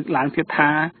បានលើកឡើងទៀត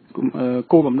ថា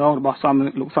គោលបំណងរបស់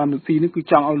លោកសំរងស៊ីនេះគឺ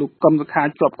ចង់ឲ្យលោកកឹមសុខា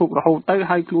ជាប់គុករហូតទៅ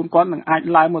ហើយខ្លួនគាត់នឹងអាច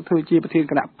ឡើងមកធ្វើជាប្រធាន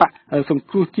គណៈបកសង្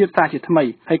គ្រោះជាតិសាជាថ្មី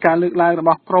ហើយការលើកឡើងរប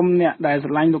ស់ក្រុមអ្នកដែលស្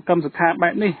រឡាញ់លោកកឹមសុខាបែ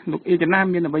បនេះលោកអេចណា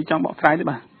មានអ្វីចង់បកស្រាយទេ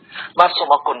បាទសូម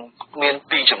អរគុណមាន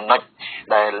ពីរចំណុច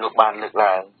ដែលលោកបានលើក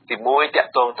ឡើងទី1តា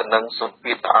ក់ទងទៅនឹងសម្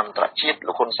ពាធអន្តរជាតិ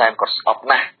លោកហ៊ុនសែនក៏ស្អប់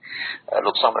ណាស់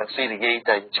លោកសំរងស៊ីនិយាយ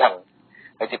តែអញ្ចឹង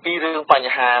ហើយទី2រឿងប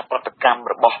ញ្ហាប្រតិកម្ម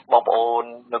របស់បងប្អូន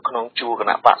នៅក្នុងជួរគ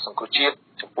ណៈបកសង្គ្រោះជាតិ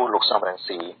ចំពោះលោកសំរង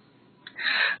ស៊ី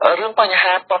រឿងបញ្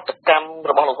ហាប្រតិកម្ម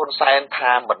របស់លោកហ៊ុនសែន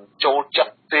ថាមិនចូលចិ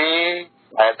ត្តទេ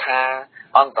ដែលថា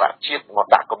អន្តរជាតិមក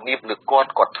ដាក់គំនាបលើគាត់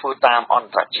ធ្វើតាមអន្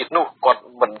តរជាតិនោះគាត់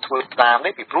មិនធ្វើតាម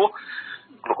នេះពីព្រោះ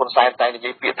លោកហ៊ុនសែនតែនិ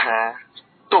យាយពាក្យថា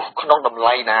ទោះក្នុងតម្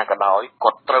លៃណាក៏ដោយ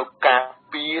គាត់ត្រូវការ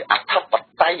ពារអធិប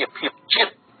តេយ្យភាពជា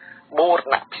តិបូរ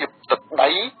ណភាពទឹក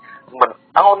ដីមិន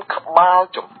អោនក្បាល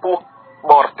ចំពោះ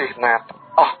បរទេសណា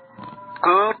អស់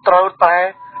គឺត្រូវតែ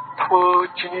ធ្វើ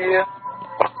ជា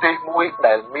ប្រទេសមួយ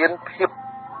ដែលមានភាព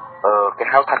គេ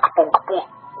ហៅថាខ្ពង់ខ្ពស់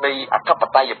នៃអធិប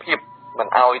តេយ្យភាពមិន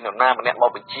អោយនរណាម្នាក់មក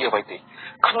បញ្ជាអ្វីទេ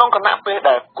ក្នុងគណៈពេល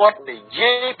ដែលគាត់និ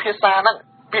យាយភាសាហ្នឹង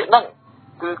ពាក្យហ្នឹង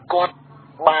គឺគាត់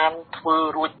បានធ្វើ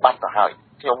រួចបាត់ទៅហើយ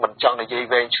ខ្ញុំមិនចង់និយាយ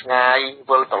វែងឆ្ងាយ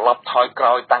វិលត្រឡប់ថយក្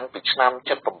រោយតាំងពីឆ្នាំ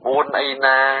79អី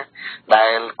ណាដែ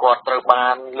លគាត់ត្រូវបា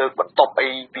នលើកបន្ទប់អី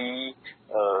ពី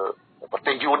ប្រ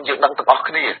ទេសយួនយើងដឹងទាំងអស់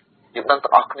គ្នា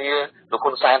លោក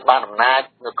ហ៊ុនសែនបានអំណាច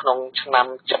នៅក្នុងឆ្នាំ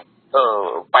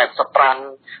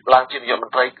85ឡើងជានាយករដ្ឋម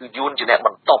ន្ត្រីគឺយួនជាអ្នកប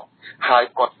ន្ទប់ហើយ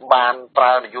គាត់បានប្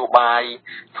រើនយោបាយ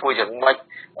ធ្វើយ៉ាងម៉េច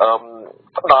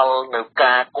ផ្ដល់នៅ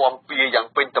ការគាំពៀយ៉ាង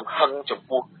ពេញទំហឹងចំ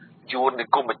ពោះយួននិ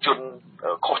គមជន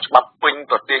ខុសច្បាប់ពេញ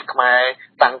ប្រទេសខ្មែរ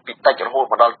តាំងពីតិចរហូត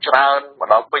មកដល់ច្រើនមក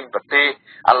ដល់ពេញប្រទេស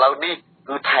ឥឡូវនេះ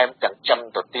គឺថែមទាំងចិន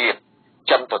ទៅទៀត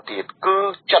គឺ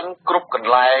ចិនគ្រប់ក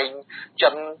ន្លែងចិ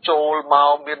នចូលម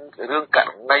កមានរឿងករ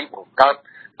ណីបង្កើត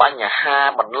បញ្ហា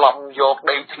បន្លំយក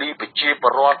ដីធ្លីប្រជាពល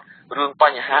រដ្ឋរឿងប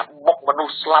ញ្ហាបុកមនុ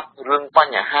ស្សស្លាប់រឿងប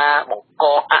ញ្ហាបង្ក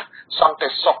អសន្តិ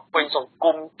សុខពេញសង្គ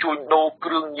មជួញដូរ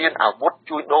គ្រឿងញៀនអាវុធ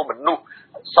ជួញដូរមនុស្ស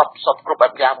សពគ្រប់បែ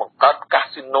បយ៉ាងបង្កើតកា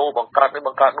ស៊ីណូបង្កើត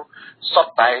នោះសុទ្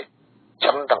ធតែ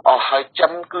ចិនទាំងអស់ហើយចិ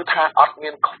នគឺថាអត់មា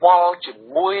នខ្វល់ជា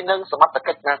មួយនឹងសមត្ថ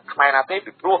កិច្ចណាខ្មែរណាទេ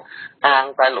ពីព្រោះអាង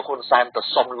តែលោកហ៊ុនសែនទៅ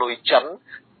សុំលុយចិន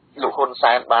លោកហ៊ុន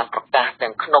សែនបានប្រកាស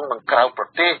ទាំងក្នុងនិងក្រៅប្រ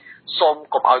ទេសសូម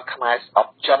កុំឲ្យខ្មែរស្អ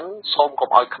ប់ចិនសូមកុំ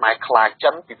ឲ្យខ្មែរខ្លាចចិ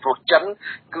នពីព្រោះចិន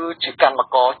គឺជាកម្ម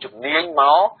ករជំនាញម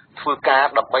កធ្វើការ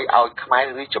ដើម្បីឲ្យខ្មែរ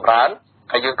រីកចម្រើន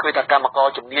ហើយយើងឃើញថាកម្មករ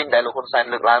ជំនាញដែលលោកហ៊ុនសែន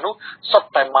លើកឡើងនោះសុទ្ធ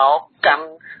តែមកកាន់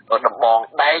ដំបង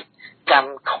ដែកកា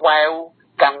ន់ខ្វែវ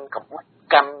កាន់កំពូល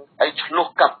កាន់អីឆ្លុះ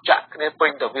កាប់ចាក់គ្នាពេ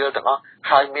ញទៅវាលទាំងអស់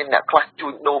ហើយមានអ្នកខ្លះជួ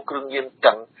ញដូរគ្រឿងញៀន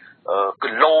ទាំងគី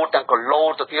ឡូទៅ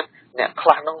ទៀតអ្នកខ្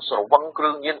លះនឹងស្រវឹងគ្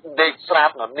រឿងញៀនដេកស្រាប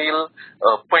ននីល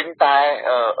ពេញតែ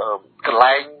កន្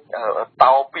លែង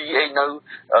តោពីអីនៅ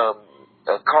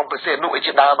ក្រុងព្រះសីហនុអី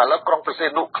ជាដើមឥឡូវក្រុងព្រះសីហ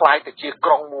នុคล้ายទៅជាក្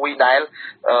រុងមួយដែល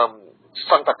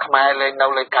សង្កត់ខ្មែរលេង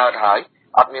កើតហើយ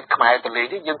អត់មានខ្មែរទៅលេង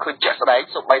ទេយើងឃើញជាក់ស្ដែង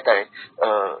សូម្បីតែ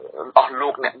អស់លោ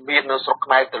កអ្នកមាននៅស្រុកខ្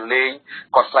មែរទៅលេង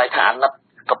គាត់ស្រែកថាអាណិត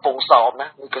កំពុងសោមណា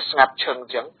គឺស្ងាត់ឈឹងអ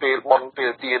ញ្ចឹងពេលបនពេ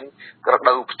លទៀនក៏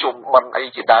ដៅប្រជុំបនអី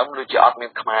ជាដើមដូចជាអត់មា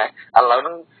នខ្មែរឥឡូវហ្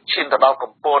នឹងឈានទៅដល់ក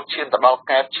ម្ពុជាឈានទៅដល់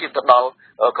កែបឈានទៅដល់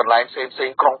កន្លែងផ្សេង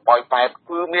ក្រុងប៉ោយប៉ែត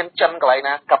គឺមានចិនកន្លែង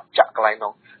ណាកាប់ចាក់កន្លែង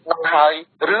នោះនឹងហើយ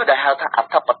ឬដែលហៅថាអ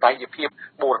ធិបតេយ្យភាព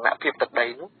បូរណភាពទឹកដី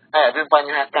នោះហើយរឿងប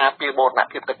ញ្ហាការពារបូរណ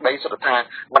ភាពទឹកដីសុទ្ធថា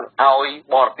មិនអោយ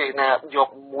បរទេសណាយក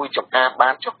មួយចំការបា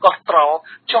នចុះកោះត្រល់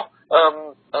ចុះ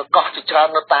កោះជាច្រើន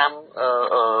នៅតាម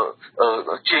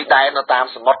ជ័យដែននៅតាម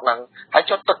សមុទ្រហ្នឹងហើយ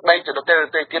ចុះទឹកដីទៅ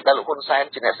ទៀតដែលលោកហ៊ុនសែន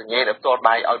ជាអ្នកសញ្ញេដែលផ្ទាល់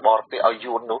ដៃឲ្យបរទេសឲ្យ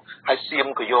យួននោះហើយសៀម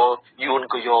ក៏យកយួន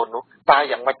ក៏យកនោះតើ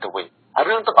យ៉ាងម៉េចទៅវិញ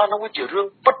រឿងទាំងអស់នោះវាជារឿង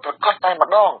ពិតប្រាកដតែ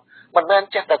ម្ដងមិនមែន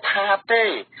ចេះតែថាទេ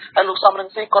ហើយលោកសំរង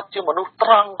ស៊ីគាត់ជាមនុស្សត្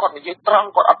រង់គាត់និយាយត្រង់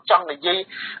គាត់អត់ចង់និយាយ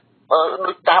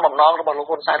ដូចតាមបំណងរបស់លោក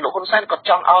ហ៊ុនសែនគាត់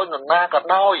ចង់ឲ្យនរណាក៏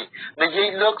ដោយនិយាយ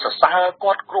លើកសរសើរ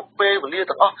គាត់គ្រប់ពេលវេលា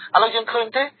ទាំងអស់ឥឡូវយើងឃើញ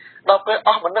ទេដល់ពេលអ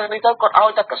ស់មនុស្សនេះទៅគាត់ឲ្យ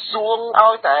តែក្រសួង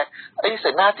ឲ្យតែអី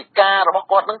សេនាធិការរបស់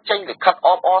គាត់នឹងចេញលិខិតអ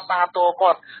បអរសាទរ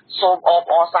គាត់សូមអប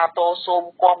អរសាទរសូម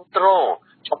គាំទ្រ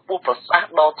ចំពោះប្រសាស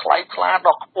ន៍ដ៏ថ្លៃថ្លា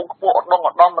ដ៏ខ្ពង់ខ្ពស់ឧត្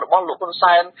តមរបស់លោកហ៊ុន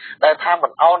សែនដែលថាមិ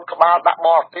នអោនក្បាលដាក់ប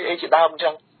រទេសអីជាដើមអញ្ចឹ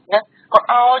ងណាគាត់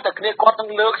ឲ្យតែគ្នាគាត់នឹង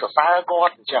លើកសរសើរគា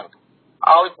ត់អញ្ចឹង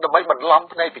ឲ្យដើម្បីបន្លំ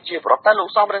ភ្នែកប្រជាប្រដ្ឋតែលោក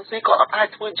សំរងស៊ីគាត់អត់អាច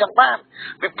ធ្វើអញ្ចឹងបាន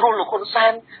ពីព្រោះលោកហ៊ុនសែ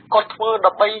នគាត់ធ្វើ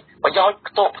ដើម្បីប្រយោជន៍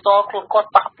ផ្ទាល់ខ្លួនគាត់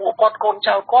បាក់ពួកគាត់កូន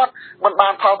ចៅគាត់មិនបា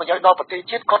នផលប្រយោជន៍ដល់ប្រទេស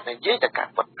ជាតិគាត់និយាយតែការ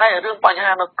ពិតហើយរឿងបញ្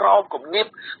ហានៅក្រោមគំនាប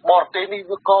បរទេសនេះ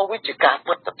វាក៏វាជាការ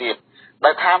ពិតទៅទៀត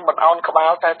ដែលថាមិនអោនក្បា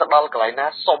លតែទៅដល់កន្លែងណា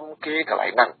សុំគេកន្លែ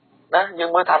ងហ្នឹងណាយើង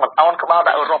មើលថាមិនអោនក្បាលដ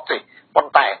ល់អឺរ៉ុបទេប៉ុ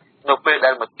ន្តែនៅពេលដែ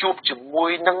លមកជួបជាមួ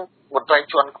យនឹងមន្ត្រី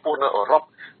ជាន់ខ្ពស់នៅអឺរ៉ុប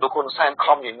លោកហ៊ុនសែន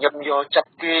ខំញញឹមយកចិត្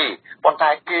តគេប៉ុន្តែ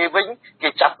គេវិញគេ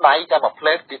ចាប់ដៃតែមួយផ្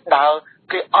លេតគេដើរ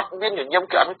គេអត់មានញញឹម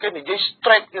គេអត់គេនិយាយ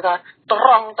straight គេថាត្រ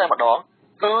ង់តែម្ដង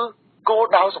គឺគោល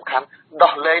ដៅសំខាន់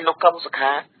ដោះលែងលោកកឹមសុ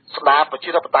ខាស្ដារប្រជា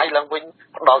ធិបតេយ្យឡើងវិញ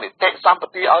ផ្ដល់នីតិសម្ប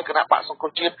ទាឲ្យគណៈបក្សសង្គ្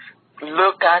រោះជាតិលើ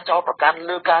កការចោទប្រកាន់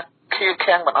លើការខៀ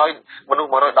ខាំងមិនឲ្យមនុស្ស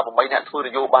118អ្នកធ្វើន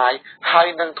យោបាយហើយ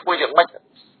នឹងធ្វើយ៉ាងម៉េច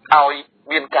ឲ្យ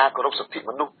មានការគោរពសិទ្ធិ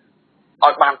មនុស្ស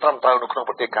ឲ្យបានត្រឹមត្រូវនៅក្នុង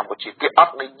ប្រទេសកម្ពុជាគេអ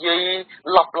ត់និយាយ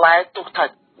លបឡែទោះថា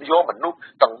យកមនុស្ស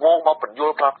ទាំងវងមកបញ្យ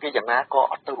ល់ប្រាប់គេយ៉ាងណាក៏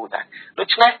អត់ទៅរួចដែរដូ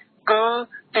ច្នេះគឺ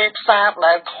ទីផ្សារ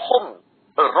ដែលធំ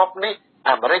អឺរ៉ុបនេះ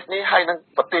អាមេរិកនេះហើយនឹង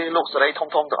ប្រទេសលោកសេរីធំ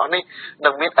ទាំងអស់នេះនឹ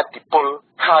ងមានឥទ្ធិពល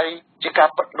ហើយជាការ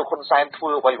ពិតលោកហ៊ុនសែនធ្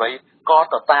វើអ្វីៗក៏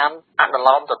ទៅតាមអនុ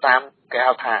លោមទៅតាមគេ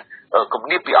ហៅថាគំ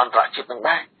នាបពីអន្តរជាតិនឹង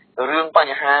ដែររឿងប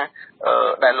ញ្ហា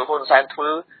ដែលលោកហ៊ុនសែនធ្វើ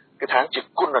គឺថាជា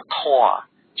គុណធ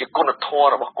ម៌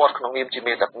របស់គាត់ក្នុងនាមជា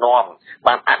មេដឹកនាំ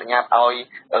បានអនុញ្ញាតឲ្យ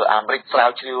អាមេរិកស្រាវ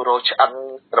ជ្រាវរកឆ្អឹង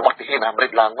របស់ទាហានអាមេរិ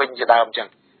កឡើងវិញជាដើមអញ្ចឹង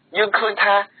យើងឃើញ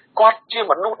ថាគាត់ជា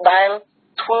មនុស្សដែល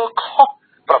ធ្វើខុស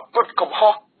ប្រព្រឹត្តកំហុ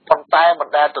សប៉ុន្តែមិន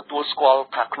ដែលទទួលស្គាល់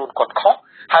ថាខ្លួនគាត់ខុស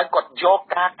ហើយគាត់យក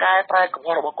ការកែប្រែកំ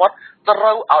ហុសរបស់គាត់ត្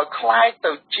រូវឲ្យคล้าย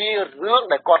ទៅជារឿង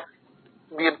ដែលគាត់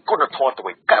មានគុណធម៌ទៅ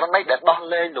វិញករណីដែលដោះ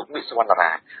លែងលោកវិសវណ្ណ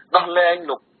រាដោះលែង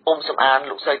លោកអ៊ុំសំអាន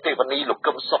លោកស្រីទេវនីលោក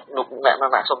កឹមសុខលោកអ្នក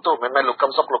ណាសំទោសមិនមែនលោកកឹ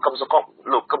មសុខ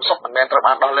មិនមែនត្រូវ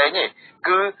បានដោះលែងទេ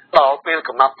គឺដល់ពេល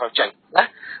កំណត់ត្រូវចេញណា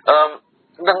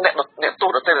នឹងអ្នកទោស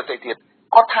ដទៃទៀត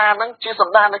គាត់ថានឹងជាស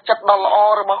ម្ដានចិត្តដ៏ល្អ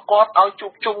របស់គាត់ឲ្យជួ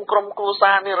បជុំក្រុមគ្រួ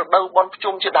សារនេះរដូវបុណ្យភ្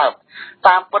ជុំជាដើម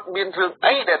តាមពិតមានរឿង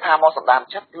អីដែលថាមកសម្ដាន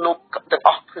ចិត្តលោកទាំងអ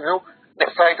ស់គ្នាអ្ន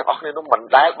កស្រីទាំងអស់គ្នានោះមិន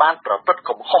ដែលបានប្រព្រឹត្ត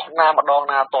កំហុសណាម្ដង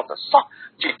ណាតទៅសោះ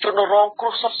ជាជនរងគ្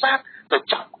រោះសុទ្ធសាធទៅ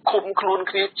ចាប់ឃុំខ្លួន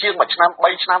គ្នាជាង1ឆ្នាំ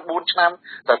3ឆ្នាំ4ឆ្នាំ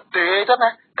ទៅទេទៅណា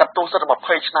កាត់ទោសសិត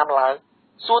20ឆ្នាំឡើង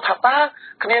សួរថាតើ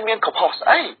គ្នាមានកំហុសស្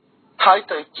អីហើយ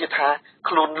ទៅជាថា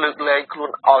ខ្លួនលើកលែងខ្លួ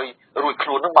នឲ្យរួចខ្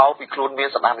លួននឹងមកពីខ្លួនមាន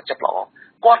សម្ដានចិត្តល្អ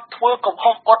គាត់ធ្វើកំ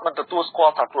ហុសគាត់មិនទទួលស្គា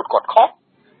ល់ថាខ្លួនគាត់ខុស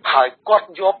ហើយគាត់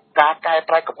យកការកែ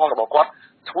ប្រែកំហុសរបស់គាត់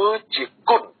ធ្វើជា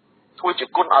គុណ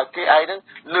ឲ្យគេឯងនឹង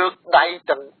លើកដៃ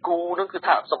ទាំងគូនឹងគឺ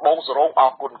ថាសម្បងសរងអ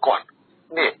រគុណគាត់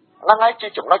នេះហ្នឹងហើយជា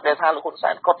ចំណុចដែលថាលោកហ៊ុនសែ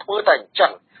នគាត់ធ្វើតែអញ្ចឹ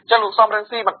ងលោកសំរង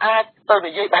ស៊ីមិនអាចទៅ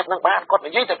និយាយបែបហ្នឹងបានគាត់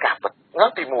និយាយតែការពិតហ្នឹង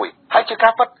ទី1ហើយជាកា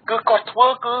រពិតគឺគាត់ធ្វើ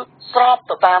គឺស្រប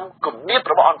ទៅតាមគំនាប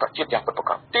របស់អន្តរជាតិយ៉ាងពិតប្រា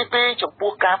កដទី2ចំ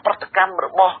ពោះការប្រតិកម្មរ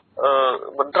បស់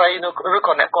មន្ត្រីឬ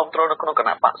ក៏អ្នកគ្រប់គ្រងនៅក្នុងគ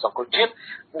ណៈបក្សសង្គ្រោះជាតិ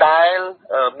ដែល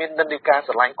មាននិន្នាការ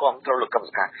ស្រឡាញ់គ្រប់គ្រងលោកកឹម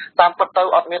សុខាតាមពិតទៅ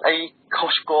អត់មានអីខុស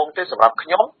ឆ្គងទេសម្រាប់ខ្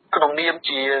ញុំក្នុងនាម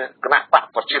ជាគណៈបក្ស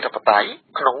ប្រជាធិបតេយ្យ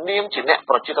ក្នុងនាមជាអ្នក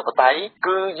ប្រជាធិបតេយ្យ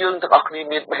គឺយើងទាំងអស់គ្នា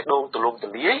មានបេះដូងទូលំទូ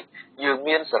លាយយើង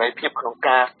មានសេរីភាពក្នុង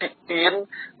ការតិទៀន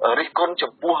រិះគន់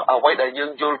ចំពោះអ្វីដែលយើ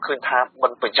ងយល់ឃើញថាមិ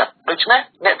នពេញចិត្តដូច្នេះ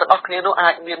អ្នកទាំងអស់គ្នានោះអា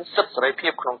ចមានសិទ្ធិសេរីភា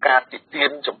ពក្នុងការតិទៀ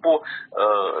នចំពោះ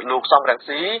លោកសំរង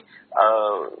ស៊ី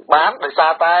បានដោយសា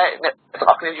រតែអ្នកទាំង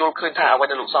អស់គ្នាយល់ឃើញថាអ្វី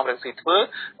ដែលលោកសំរងស៊ីធ្វើ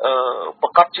ប្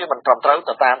រកាសជាមិនត្រឹមត្រូវ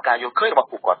ទៅតាមការយល់ឃើញរបស់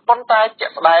ពួកគាត់ប៉ុន្តែជា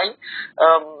ក់ស្ដែង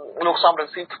លោកសំរង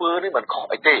ស៊ីធ្វើនេះមិនខុស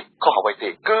អីទេខុសអ្វីទេ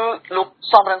គឺលោក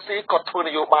សំរងស៊ីគាត់ធ្វើន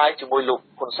យោបាយជាមួយលោក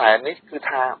ហ៊ុនសែននេះគឺ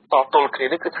ថាតទល់គ្នា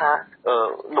នេះគឺថា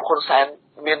លោកហ៊ុនសែន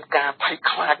មានការភ័យ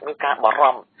ខ្លាចមានការបារ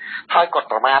ម្ភហើយគាត់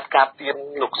ប្រមាថការទៀន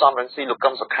លោកសំរងស៊ីលោកកឹ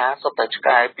មសុខាសុទ្ធតែឆ្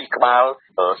កែពីក្បាល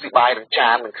ស៊ីបាយនឹងចា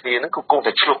ននឹងគ្នានឹងគឺគង់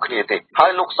តែឆ្លុះគ្នាទេហើ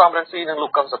យលោកសំរងស៊ីនិងលោ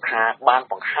កកឹមសុខាបាន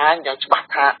បង្ហាញយ៉ាងច្បាស់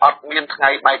ថាអត់មានថ្ងៃ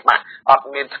បែកបាក់អត់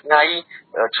មានថ្ងៃ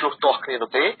ឆ្លុះទាស់គ្នានោះ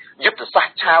ទេយុទ្ធសាស្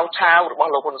ត្រឆាវរប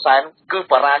ស់លោកហ៊ុនសែនគឺ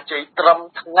បរាជ័យត្រឹម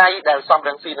ថ្ងៃដែលសំរ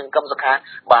ងស៊ីនិងកឹមសុខា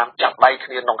បានចាប់ដៃគ្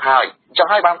នានោះហើយអញ្ចឹង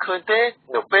ហើយបានឃើញទេ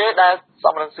នៅពេលដែល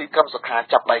សំរងស៊ីកឹមសុខា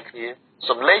ចាប់ដៃគ្នា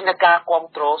សម្លេងនៃការគ្រប់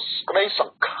គ្រងក្តីស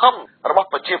ង្ឃឹមរបស់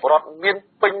ប្រជាពលរដ្ឋមាន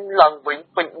ពេញឡើងវិញ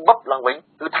ពេញបិទឡើងវិញ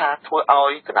គឺថាធ្វើឲ្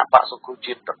យគណៈបកសង្គ្រោះ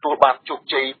ជាតិទទួលបានជោគ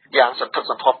ជ័យយ៉ាងសន្ធឹក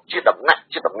សន្ធាប់ជាដំណាក់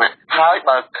ហើយ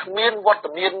បើគ្មានវត្ត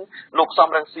មានលោកសំ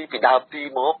រងស៊ីពីដើមទី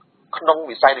មកក្នុង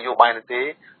វិស័យនយោបាយនោះទេ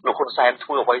លោកហ៊ុនសែនធ្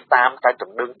វើអ្វីតាមតែ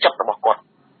ទំនឹងចិត្តរបស់គាត់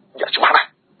យ៉ាងច្បាស់ណាស់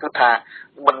គឺថា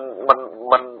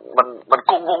មិន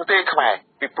គង់វង្សទេខ្មែរ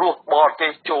ពីព្រោះបរទេ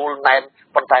សចូលណែន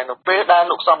ប៉ុន្តែនៅពេលដែល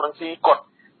លោកសំរងស៊ីគាត់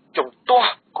ជំទាស់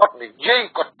គាត់និយាយ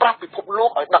គាត់ប្រាប់ពិភពលោ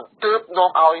កឲ្យដឹងទើបនាំ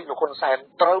ឲ្យលោកហ៊ុនសែន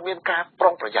ត្រូវមានការប្រុ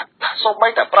ងប្រយ័ត្នសូម្បី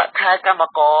តែប្រាក់ខែកម្ម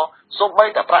ករសូម្បី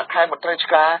តែប្រាក់ខែមន្ត្រី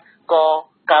ឆ្ការក៏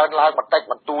កើនឡើងបន្តិច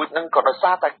បន្តួចនឹងក៏ដោយ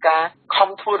សារតែការខំ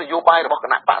ធ្វើនយោបាយរបស់គ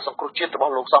ណៈបកសង្គ្រោះជាតិរប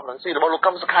ស់លោកសំរងស៊ីរបស់លោក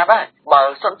កឹមសុខាដែរបើ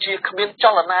សិនជាគ្មានច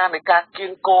លនានៃការគៀ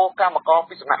ងគរកម្មករ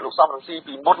ពីសំណាក់លោកសំរងស៊ី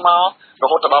ពីមុនមករ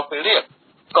ហូតដល់ពេលនេះ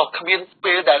ក៏គ្មាន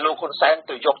ពេលដែលលោកហ៊ុនសែន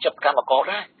ទៅយកចិត្តកម្មករ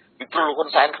ដែរពីព្រោះលោកហ៊ុន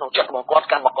សែនក្នុងចិត្តរបស់គាត់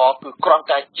កម្មករគឺគ្រាន់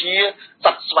តែជាស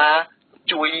ត្វស្វា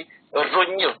ជួយរុញ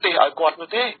រទេសឲ្យគាត់នោះ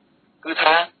ទេគឺ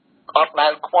ថាអត់ដែ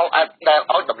លខ្វល់ដែល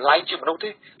ឲ្យតម្លៃជាមនុស្សទេ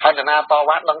ហើយនរណាត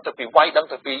វ៉ាដឹងទៅពីវាយដឹង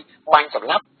ទៅពីបាញ់សម្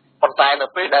លាប់ប៉ុន្តែនៅ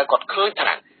ពេលដែលគាត់ឃើញ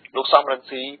ថាលោកសំរង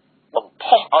ស៊ីបំ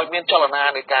ផុសឲ្យមានចលនា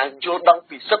នៃការយល់ដឹង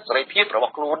ពីសិទ្ធិសេរីភាពរប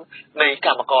ស់ខ្លួននៃក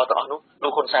ម្មករទាំងអស់នោះលោ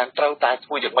កហ៊ុនសែនត្រូវតែ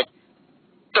ធ្វើយ៉ាងម៉េច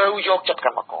ត្រូវយកចិត្តក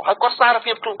ម្មករហើយគាត់សារ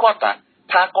ភាពខ្លួនគាត់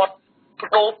ថាគាត់ប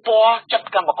ដូរពណ៌ចិត្ត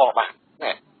កម្មករបាន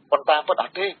ណាប៉ុន្តែពិតអ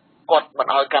ត់ទេគាត់មិន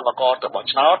ឲ្យកម្មករទៅបោះ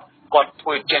ឆ្នោតគាត់ធ្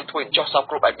វើចេះធ្វើចោះសព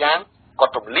គ្រប់បែបយ៉ាងគា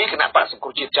ត់រំលាយគណៈបកសង្គ្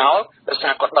រោះជាតិចោលដោយសា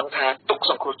រគាត់ដឹងថាទុក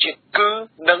សង្គ្រោះជាតិគឺ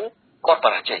នឹងគាត់ប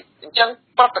រាជ័យអញ្ចឹង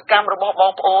ប្រតិកម្មរបស់ប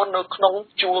ងប្អូននៅក្នុង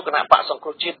ជួរគណៈបកសង្គ្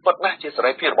រោះជាតិពិតណាស់ជាសេ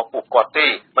រីភាពរបស់ពួកគាត់ទេ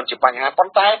មិនជាបញ្ហាប៉ុ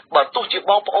ន្តែបើទោះជា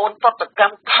បងប្អូនប្រតិក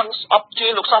ម្មខឹងស្អប់ជេ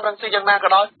រលោកសំរងស៊ីយ៉ាងណាក៏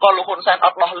ដោយក៏លោកហ៊ុនសែនអ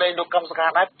ត់ដោះលែងលោកកឹមសុខា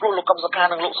ដែរព្រោះលោកកឹមសុខា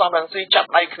និងលោកសំរងស៊ីចាប់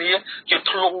ដៃគ្នាជា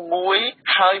ធ្លុងមួយ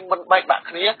ហើយមិនបែកបាក់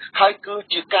គ្នាហើយគឺ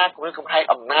ជាការគម្រាមកំហែង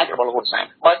អំណាចរបស់លោកហ៊ុនសែន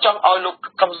បើចង់ឲ្យលោក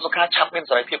កឹមសុខាឆាប់មាន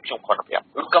សេរីភាពខ្ញុំគាត់ប្រាប់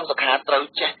លោកកឹមសុខាត្រូវ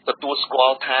ចេះទទួលស្គា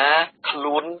ល់ថាខ្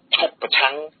លួនឈប់ប្រ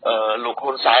ឆាំងលោក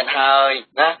ហ៊ុនសែនហើយ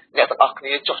ណាអ្នកទាំងអស់គ្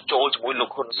នាចុះចូលជាមួយលោក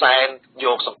ហ៊ុនសែនយ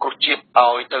កសង្គ្រោះជាតិ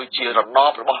ឲ្យទៅជារណ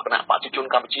បរបស់គណៈបព្វជិជន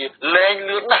កម្ពុជាលែង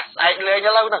លឿនណាស់ស្អែកលែងឥ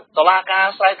ឡូវហ្នឹងតឡាការ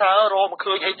ស្រ័យថារមក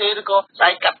ឃើញអីទេឬក៏ស្អែ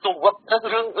កកាត់ទុំវឹក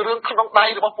រឿងក្នុងដៃ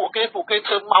របស់ពួកគេ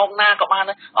ធ្វើម៉ោងណាក៏បាន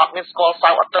ដែរអត់មានស្គាល់សៅ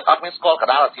រ៍អាទិត្យអត់មានស្គាល់ក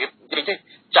ដាលអាទិត្យនិយាយទេ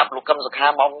ចាប់លោកកឹមសុខា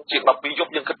ម៉ោងជាង12យ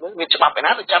ប់យើងគិតមើលមានច្បាប់ឯ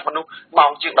ណាទៅចាប់មនុស្សម៉ោ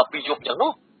ងជាង12យប់យ៉ាង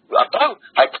នោះវាអត់ត្រូវ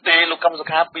ហើយផ្ទេលោកកឹមសុ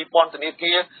ខា2000ធនា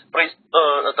គារប្រៃ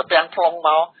តាពាំងផ្លុងម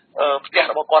កផ្ទះ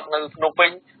របស់គាត់នៅភ្នំពេញ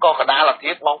ក៏កដាលអា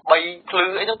ទិត្យម៉ោង3ភ្លឺ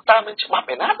អីហ្នឹងតើមានច្បាប់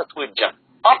ឯណាទៅធ្វើអញ្ចឹង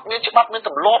អត់មានច្បាប់មានទ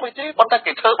ម្លាប់អីទេប៉ុន្តែ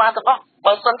គេធ្វើបានទាំងអស់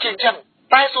បើសិនជាអញ្ចឹង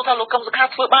តែសួរថាលោកកឹមសុខា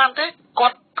ធ្វើបានទេគា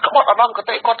ត់ក្បត់ឧត្តមគ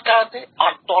តិគាត់កើតទេអ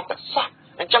ត់តតែសោះ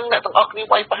អញ្ចឹងអ្នកទាំងអស់គ្នា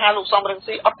វាយប្រហារលោកសំរង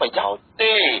ស៊ីអត់ប្រយោជន៍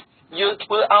ទេយើងធ្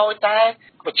វើឲ្យតែ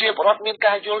ប្រជាពលរដ្ឋមាន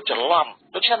ការយល់ច្រឡំ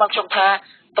ដូច្នេះមកខ្ញុំថា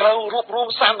ត្រូវរួបរวม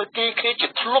សាមគ្គីគ្នាជា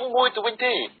ធ្លុងមួយទៅវិញ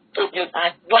ទេទើបយើងអា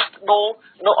ចផ្លាស់ប្ដូរ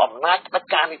នៅអំណាចផ្ដាច់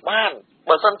ការនេះបាន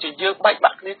បើមិនជាយើងបែក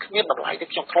បាក់គ្នាគ្មានតម្លៃទេ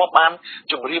ខ្ញុំធ្លាប់បាន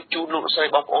ជម្រាបជូនលោកស្រី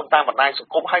បងប្អូនតាមបណ្ដាញស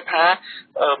ង្គមឲ្យថា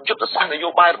យុទ្ធសាស្ត្រនយោ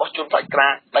បាយរបស់ជនផ្ដាច់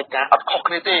ការអត់ខុស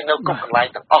គ្នាទេនៅគ្រប់កន្លែង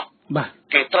ទាំងអស់បាទ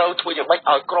គេត្រូវធ្វើយ៉ាងម៉េច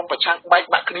ឲ្យក្រុមប្រឆាំងបែក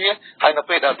បាក់គ្នាហើយនៅ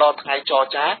ពេលដល់ថ្ងៃចរ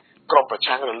ចាក្រុមប្រ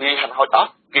ឆាំងរលាយហិនហោចអស់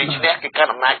គេឈ្នះគេកា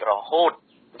ន់អំណាចរហូត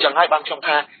អញ្ចឹងហើយបានខ្ញុំ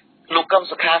ថាលោកកឹម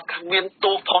សុខាគ្មាន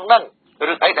ទោសផងហ្នឹង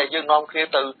រឿងអីដែលយើងនាំគ្នា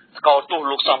ទៅស្គាល់ទោស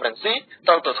លោកសំរងស៊ី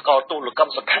ត្រូវទៅស្គាល់ទោសលោកកឹម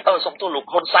សុខាសុំទោសលោក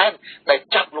ហ៊ុនសែនដែល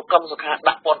ចាប់លោកកឹមសុខា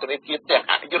ដាក់ពន្ធនាគារទាំង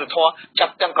អយុធធម៌ចា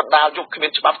ប់ទាំងកណ្ដាលយកគ្មា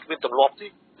នច្បាប់គ្មានទម្លាប់ទេ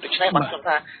ដូច្នេះបានខ្ញុំ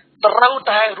ថាត្រូវ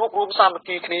តែរួបរวมសាមគ្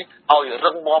គីគ្នាឲ្យ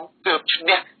រឹងមាំទើបឈ្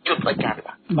នះយុទ្ធការនេះ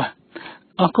បាទ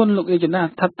អរគុណលោកអេចណា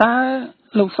ថាតើ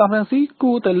លោកសំរងស៊ី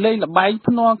គួរតែលេងល្បែង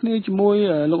ភ្នាល់គ្នាជាមួយ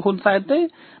លោកហ៊ុនសែនទេ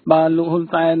បើលោកហ៊ុន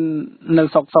សែននៅ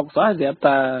សុកសោះស្រាប់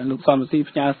តែលោកសំរងស៊ី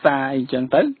ផ្ញើសារអីចឹង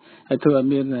ទៅហើយធ្វើឲ្យ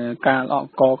មានការអក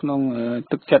កក្នុង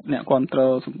ទឹកចិត្តអ្នកគ្រប់គ្រ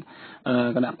ង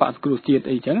គណៈបក្សគ្រោះជាតិ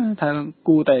អីចឹងថា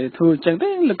គួរតែធ្វើអញ្ចឹងទេ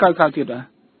លើក្រោយទៀតបាទ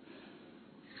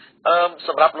ស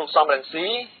ម្រាប់លោកសំរងស៊ី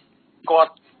គា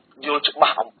ត់យល់ច្បា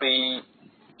ស់អំពី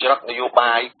ចរិតនយោ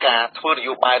បាយការធ្វើន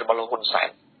យោបាយរបស់លោកហ៊ុនសែន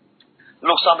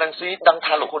លោកសំរងស៊ីដឹង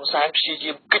ថាលោកហ៊ុនសែនព្យា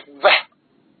យាមគិតវេះ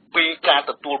ពីការ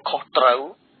ទទួលខុសត្រូវ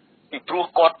ពីព្រោះ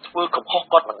គាត់ធ្វើកំហុស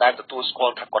គាត់មិនដែលទទួលស្គា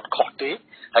ល់ថាគាត់ខុសទេ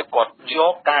ហើយគាត់យ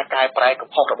កការកែប្រែកំ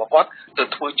ហុសរបស់គាត់ទៅ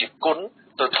ធ្វើជាគុណ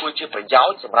ទៅធ្វើជាប្រយោ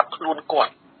ជន៍សម្រាប់ខ្លួនគា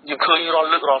ត់យើងឃើញរាល់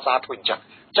លើករាល់សារធ្វើអញ្ចឹង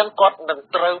គាត់នឹង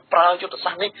ត្រូវប្រើយុទ្ធសា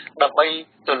ស្ត្រនេះដើម្បី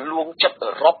ទៅលួងចិត្តអឺ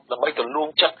រ៉ុបដើម្បីទៅលួង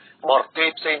ចិត្តបរទេស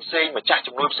ផ្សេងម្ចាស់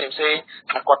ជំនួយផ្សេង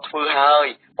ថាគាត់ធ្វើហើយ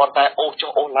ប៉ុន្តែអូសចុះ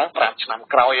អូសឡើង5ឆ្នាំ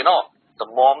ក្រោយឯណោះត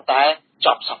ម្រាំតែច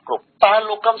ប់សពគ្រប់តែ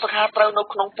លោកកឹមសុខាត្រូវនៅ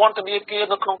ក្នុងពន្ធនាគារ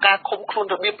នៅក្នុងការឃុំខ្លួន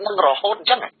របៀបនឹងរហូតអញ្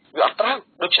ចឹងវាអត់ត្រូវ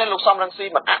ដូច្នេះលោកសំរងស៊ី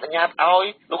មិនអនុញ្ញាតឲ្យ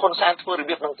លោកហ៊ុនសែនធ្វើរ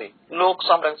បៀបហ្នឹងទេលោក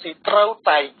សំរងស៊ីត្រូវ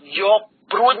តែយក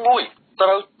ព្រួយមួយត្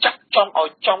រូវចាក់ចំឲ្យ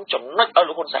ចំចំណុចឲ្យ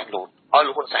លោកហ៊ុនសែនលូតឲ្យ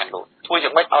លោកហ៊ុនសែនលូតធ្វើ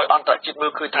យ៉ាងម៉េចឲ្យអន្តរជាតិមើ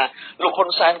លឃើញថាលោកហ៊ុន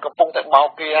សែនកំពុងតែបោក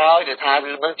គេហើយដែលថា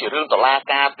រឿងហ្នឹងជារឿងតុលា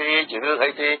ការទេជារឿង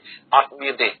អីទេអត់មា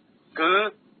នទេគឺ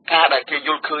ការដែលគេយ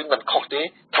ល់ឃើញមិនខុសទេ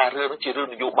ថារឿងនេះជារឿង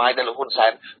នយោបាយដែលលោកហ៊ុនសែ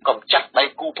នកំចាត់ដៃ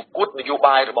គូប្រកួតនយោ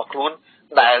បាយរបស់ខ្លួន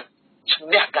ដែលឈ្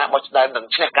នះការបោះឆ្នោតនឹង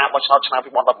ឈ្នះការបោះឆ្នោតឆ្នាំ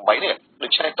2018នេះដូ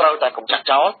ច្នេះត្រូវតែកំចាត់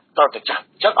ចោលត្រូវតែចាត់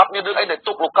អញ្ចឹងអត់មានរឿងអីដែល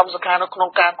ទុកលោកកឹមសុខានៅក្នុង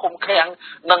ការឃុំឃាំង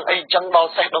នឹងអីអញ្ចឹងដល់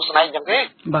សេះដល់ស្នែងអញ្ចឹងទេ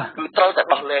គឺត្រូវតែ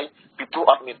ដោះលែងពីព្រោះ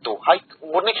អត់មានទោសហើយ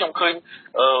មុននេះខ្ញុំឃើញ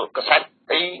កសែត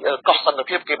អីកោះសន្តិ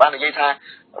ភាពគេបាននិយាយថា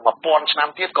1000ឆ្នាំ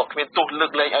ទៀតក៏គ្មានទោសលើ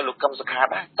កលែងឲ្យលោកកឹមសុខា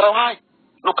ដែរត្រូវហើយ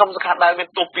លោកកឹមសុខាដែលមាន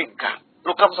ទោសពីកា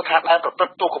លោកកឹមសុខាដែលប្រព្រឹ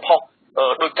ត្តទោសកំហុស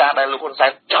ដោយការដែលលោកហ៊ុនសែ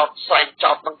នចោទស្ែង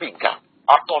ចោទនឹងពីកា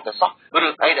អត់តតែសោះរឿ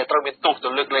ងអីដែលត្រូវមានទោសទៅ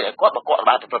លើកលែងឲ្យគាត់បើគាត់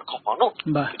បានប្រព្រឹត្តខុសផងនោះ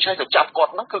ដូច្នេះទៅចាប់គា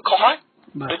ត់ហ្នឹងគឺខុសហើយ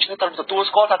ដូច្នេះត្រូវទទួល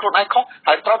ស្គាល់ថាខ្លួនឯងខុស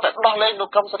ហើយត្រូវតែដោះលែងលោក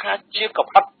កឹមសុខាជាកំ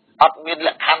ហិតអត់មានល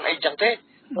ក្ខខណ្ឌអីចឹងទេ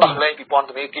ដោះលែងពីពន្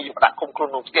ធនាគារយកដាក់ឃុំខ្លួន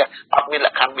ក្នុងផ្ទះអត់មានល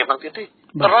ក្ខខណ្ឌវាហ្នឹងទៀតទេ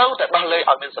ត្រូវតែដោះលែង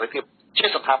ឲ្យមានសេរីភាពជា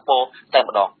ស្ថាពរតែ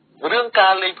ម្ដងរឿងកា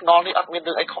រលេងភ្នាល់នេះអត់មាន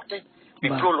រឿងអីខុសទេពី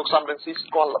ព្រោះលោកសំរងស៊ី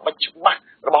ស្គាល់ល្បិចច្បាស់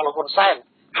របស់លោកហ៊ុនសែន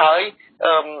ហើយ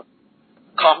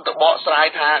ខំទៅបកស្រាយ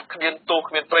ថាគ្មានទោស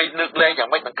គ្មានព្រៃលើកលែងយ៉ាង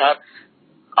ម៉េចនឹងកើត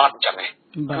អត់អញ្ចឹងទេ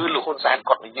គឺលោកហ៊ុនសែន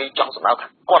គាត់និយាយចង់សម្ដៅថា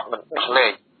គាត់មិនដោះលែ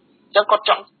ងអញ្ចឹងគាត់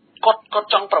ច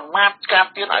ង់ប្រមាថការ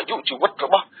ទានអាយុជីវិតរ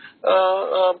បស់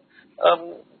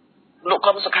លោក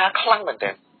កឹមសុខាខ្លាំងមែនទែ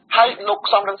នហើយលោក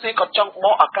សំរងស៊ីក៏ចង់ប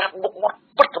កអាកាសមុខមាត់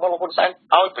ពិតរបស់លោកហ៊ុនសែន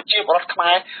ឲ្យប្រជាពលរដ្ឋខ្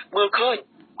មែរមើលឃើញ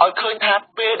ឲ្យឃើញថា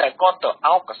ពេលដែលគាត់ទៅ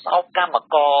អោបកសោបកម្ម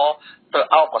ករទៅ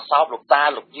អោបកសោបលោកតា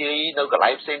លោកយាយនៅកន្លែ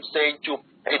ងផ្សេងជួប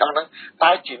អីដល់ហ្នឹង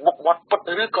តើជាមុខមាត់ពិត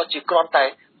ឬក៏ជាគ្រាន់តែ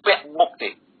ពាក់មុខទេ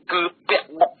គឺពាក់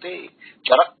មុខទេច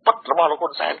រិតពិតរបស់លោកហ៊ុ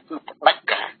នសែនគឺផ្ដាច់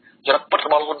ការចរិតពិតរ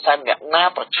បស់លោកហ៊ុនសែនអ្នកណា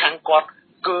ប្រឆាំងគាត់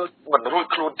គឺមិនរួច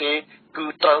ខ្លួនទេគឺ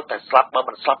ត្រូវតែស្លាប់បើ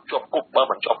មិនស្លាប់ជាប់គុកបើ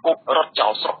មិនជាប់គុករត់ចោ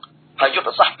លស្រុកហើយយុទ្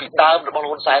ធសាស្ត្រពីដើមរបស់លោ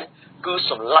កហ៊ុនសែនគឺ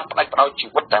សម្លាប់ផ្ដាច់ផ្ដោយជី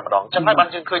វិតតែម្ដងចឹងហើយបាន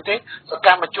យើងឃើញទេសក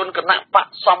ម្មជនគណៈបក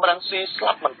សំរងស៊ីស្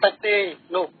លាប់មិនតិចទេ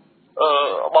លោក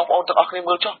បងប្អូនទាំងអស់គ្នា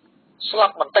មើលចុះស្លា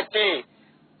ប់មិនតិចទេ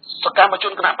សកម្មជ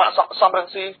នគណៈបកសំរង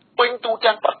ស៊ីពេញទូ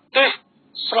ទាំងប្រទេស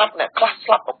ស្លាប់អ្នកខ្លះស្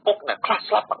លាប់ឪពុកអ្នកខ្លះ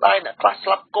ស្លាប់ម្ដាយអ្នកខ្លះស្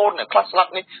លាប់កូនអ្នកខ្លះស្លា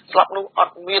ប់នេះស្លាប់នោះអ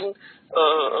ត់មាន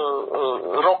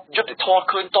រកយុត្តិធម៌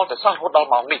ឃើញតតែសោះរហូតដល់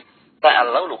ម៉ោងនេះតែឥ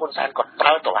ឡូវលោកហ៊ុនសែនគាត់ប្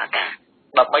រើតុលាការ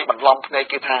ដើម្បីបន្លំភ្នែក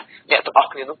គេថាអ្នកទាំងអស់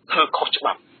គ្នានោះធ្វើខុសច្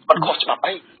បាប់អត់ខុសច្បាប់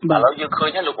អីឥឡូវយើងឃើញ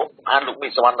ហើយលោកអានលោកមី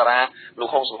សវណ្ណរាលោក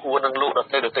ហុងសុហួរនិងលោកដ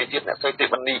ទៃទៀតអ្នកស្រីទេ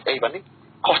វនីអីបាទនេះ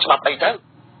ខុសច្បាប់អីទៅ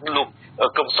លោក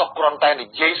កឹមសុខគ្រាន់តែនិ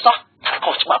យាយសោះថា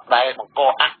ខុសច្បាប់ដែរបង្ក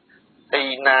អី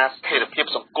ណាស្ថិរភាព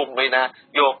សង្គមឯណា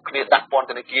យកគ្នាដាក់ពន្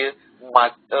ធនាគារមក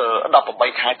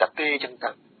18ខែតាទេអញ្ចឹងទៅ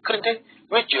ឃើញទេ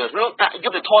វាជារឿងអយុ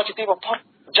ត្តិធម៌ជាទីបំផុត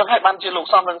អញ្ចឹងហើយបានជាលោក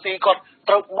សំរងស៊ីគាត់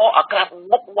ត្រូវបកអាក្រាត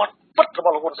មុខមាត់ពិតរប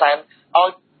ស់លោកហ៊ុនសែនឲ្យ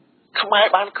ខ្មែរ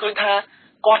បានឃើញថា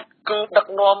គាត់គឺដឹក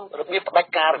នាំរបៀបផ្ដា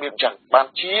ច់ការរបៀបអញ្ចឹងបាន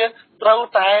ជាត្រូវ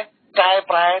តែកែ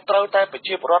ប្រែត្រូវតែប្រ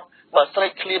ជាពលរដ្ឋបើស្រេ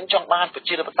កឃ្លានចង់បានប្រ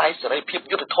ជាធិបតេយ្យសេរីភាព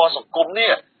យុត្តិធម៌សង្គម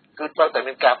នេះគឺត្រូវតែ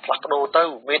មានការផ្លាស់ប្ដូរទៅ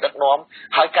មេដឹកនាំ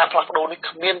ហើយការផ្លាស់ប្ដូរនេះ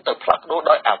គ្មានទៅផ្លាស់ប្ដូរ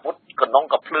ដោយអាវុធកណ្ដុង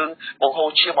កភ្លើងបង្ហូរ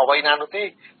ឈាមអ្វីណានោះទេ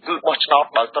គឺបោះឆ្នោត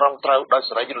ដោយត្រឹមត្រូវដោយ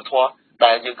សេរីយុត្តិធម៌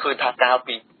ដែលយើងឃើញថាកាល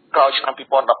ពីក្រោយឆ្នាំ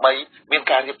2013មាន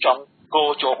ការរៀបចំគោ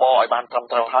ជបឲ្យបានត្រឹម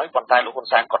ត្រូវហើយប៉ុន្តែលោកហ៊ុន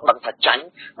សែនគាត់ដឹងថាចាញ់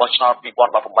បោះឆ្នោត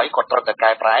2018គាត់ត្រូវតែ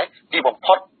កែប្រែទីបំ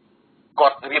ផុតគា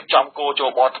ត់រៀបចំគោជ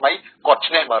បថ្មីគាត់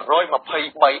ឈ្នះ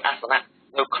123អាសនៈ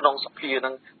នៅក្នុងសភានឹ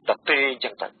ងតែទេអញ្ចឹ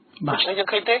ងទៅដូច្នេះយើង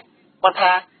ឃើញទេគាត់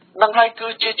ថានឹងហើយគឺ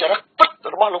ជាចរិតពិត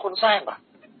របស់លោកហ៊ុនសែនបា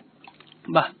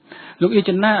ទលោកអ៊ី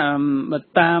ចិនណាបើ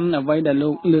តាមអ្វីដែលលោ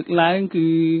កលើកឡើងគឺ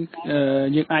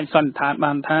យើងអាចសន្និដ្ឋាន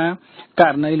បានថាក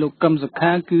រណីលោកកឹមសុ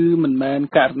ខាគឺមិនមែន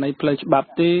ករណីផ្លូវច្បាប់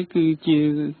ទេគឺជា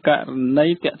ករណី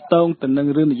តាក់ទងទៅនឹង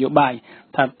រឿងនយោបាយ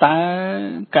ថាតើ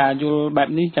ការយល់បែប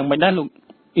នេះយ៉ាងម៉េចដែរលោក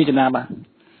អ៊ីចិនណាបាទ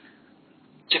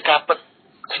ជាការពិត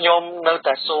ខ្ញុំនៅ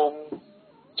តែសូម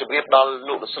ជម្រាបដល់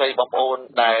លោកលោកស្រីបងប្អូន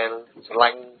ដែលស្រឡា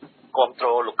ញ់គ្រប់គ្រ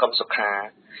ងលោកកឹមសុខា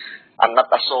អាណិត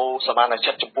អាសូរសមាន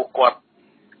ចិត្តចំពោះគាត់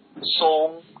សូម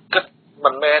គិត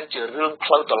mình men chỉ riêng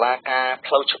phơi tờ la ca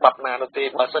phơi chụp bắp na nó tê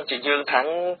mà sân chỉ riêng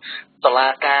thắng tờ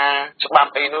la ca chụp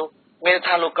bắp ấy nu mẹ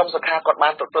tha lục công sạc còn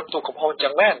ban tập tu cục hôn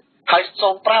chẳng men hay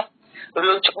xôn prap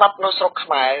riêng chụp bắp nó sọc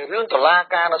khải riêng tờ la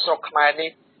ca nó sọc khải đi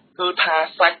cứ tha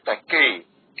sách tại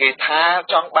kỳ tha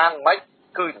trong ban mấy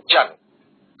cứ chẳng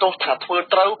tôi thà thưa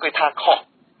trâu cứ tha khó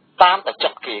tam tại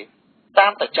chặt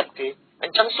kỳ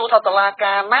anh chẳng số tờ la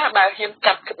ca ná đại hiên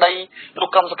cắt đây lục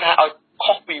công sạc ở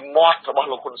khóc vì mọt rồi bao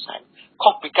lô khôn sáng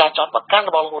khóc vì ca chọn bạc can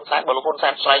bao lô khôn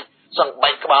sáng xoayสั่งใบ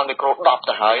กระบาลในกรดดอกแ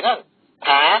ต่หายนั่น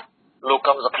ท้าลูกก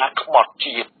ำสักขาขมอด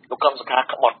จีดลูกกำสักขา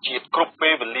ขมอดจีดกรุ๊ปเป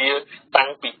เวลีตั้ง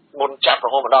ปีมนจับประ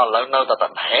โหมดอนแล้วเนอตัด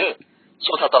แหล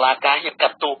สุทธลากาเห็นกั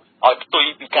ดตูอ่อยตุย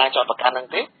ปีกาจอดประกันนั่ง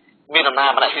เต้มีน้ำนา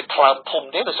มันเห็นทลามทม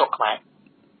เต้โดยสกหมาย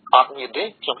อดมีเต้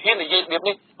จงเห็นในเย็นเดียบ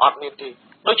นี่อดมีเต้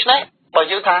โดยฉะนั้นพอ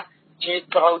เยอะท่าจี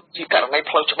เราจีกันในเ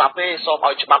พลฉบับเต้ซ้อมอ่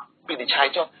อยฉบับปีนิชัย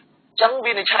จ้ะจัง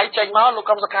ปีนิชัยใจม้าลูก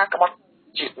กำสักขาขมอด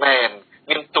จีดแมน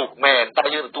មានទុកមែនតែ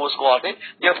យើងទទួលស្គាល់ទេ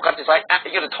យើងប្រកាសជាស្រែកអ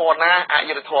យុធធម៌ណាណាអញ្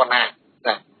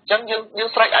ចឹងយើង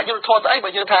ស្រែកអយុធធម៌ទៅអីបើ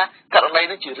យើងថាករណី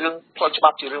នេះជារឿងផ្លូវច្បា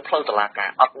ប់ជារឿងផ្លូវតុលាការ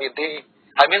អត់មានទេ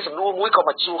ហើយមានសំណួរមួយក៏ម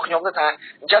កសួរខ្ញុំទៅថា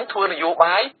អញ្ចឹងធ្វើនយោ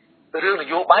បាយរឿងន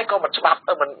យោបាយក៏មិនច្បាប់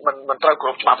មិនត្រូវគោ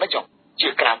រពច្បាប់ដែរចុះជា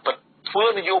ការពិតធ្វើ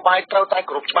នយោបាយត្រូវតែ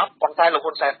គោរពច្បាប់ប៉ុន្តែលោក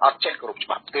ហ៊ុនសែនអត់ចេះគោរពច្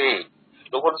បាប់ទេ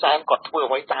លោកហ៊ុនសែនគាត់ធ្វើ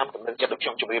អ្វីតាមគំនិតចិត្តរបស់ខ្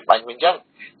ញុំជម្រាបបាញ់វិញអញ្ចឹង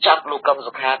ចាប់លោកកឹម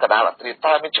សុខាកដាលអត្រា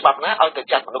តើមានច្បាប់ណាឲ្យទៅ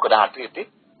ចាប់មនុស្សកដាលអត្រាទេ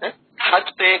ហើយ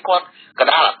ផ្ទេគាត់ក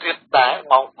ដាលអត្រាតែ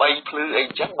ម៉ោង3ភ្លឺអី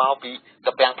ចឹងមកពី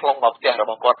តាពាំងផ្លុងមកផ្ទះរ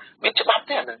បស់គាត់មានច្បាប់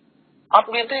ទេអាហ្នឹងអត់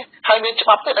មានទេហើយមានច្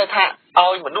បាប់ទេដែលថាឲ្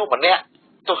យមនុស្សម្នាក់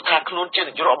ទោះថាខ្លួនជា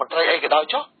នាយករដ្ឋមន្ត្រីអីក៏ដោយ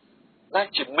ចុះណា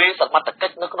ជាមេសមត្ថកិ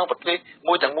ច្ចនៅក្នុងប្រទេស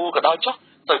មួយទាំងមូលក៏ដោយចុះ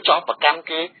ទៅចោទប្រកាន់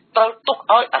គេត្រូវទុក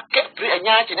ឲ្យអគ្គព្រះអញ្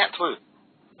ញាជាអ្នកធ្វើ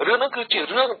រឿងហ្នឹងគឺជា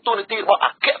រឿងទូនីតិរបស់អ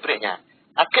គ្គព្រះអញ្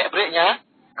ញា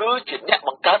គឺជាអ្នកប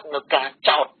ង្កើតនៅការ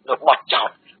ចោទនៅបទចោទ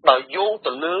ដោយយោង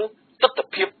ទៅលើទស្សន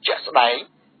វិជ្ជាជាក់ស្ដែង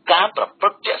ការប្រព្រឹ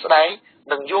ត្តជាក់ស្ដែង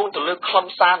និងយោងទៅលើខ្លឹម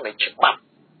សារនៃច្បាប់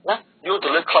ណាយោងទៅ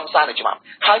លើខ្លឹមសារនៃច្បាប់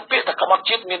ហើយពាក្យថាក្បត់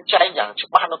ជាតិមានចែងយ៉ាងច្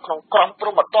បាស់នៅក្នុងក្រមព្រ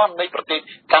ហ្មទណ្ឌនៃប្រទេស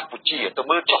កម្ពុជាទៅ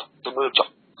មើលចុះ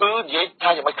គឺនិយាយថា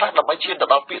យ៉ាងម៉េចខ្លះដើម្បីឈានទៅ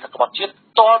ដល់ពាក្យថាក្បត់ជាតិ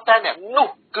តើតែអ្នកនោះ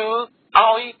គឺ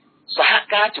ឲ្យសហ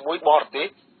ការជាមួយបរទេស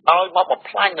ឲ្យមកបំ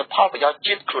ផ្លាញនៅផលប្រយោជន៍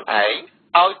ជាតិខ្លួនឯង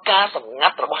ឲ្យការសម្ងា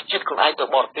ត់របស់ជាតិខ្លួនឯងទៅ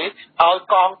បរទេសឲ្យ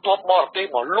កងទ័ពបរទេស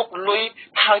មកលុកលុយ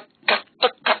ហើយកាត់ទឹ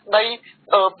កកាត់ដី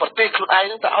ប្រទេសខ្លួនឯង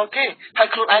នឹងទៅឲ្យគេហើយ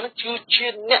ខ្លួនឯងនឹងជា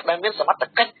អ្នកដែលមានសមត្ថ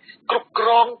កិច្ចគ្រប់គ្រ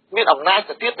ងមានអំណាច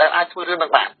ទៅទៀតដែលអាចធ្វើរឿងនឹ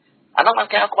ងបានអានោះបាន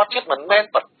គេហៅក្បត់ជាតិមិនមែន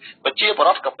ប្រជាពលរ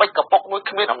ដ្ឋកប៉ិចកប៉ុកមួយ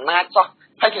គ្មានអំណាចសោះ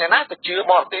ហើយគេណាទៅជឿ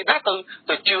បរទេសណា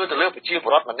ទៅជឿទៅលើប្រជាពល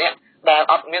រដ្ឋម្នាក់ដែល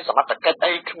អត់មានសមត្ថកិច្ច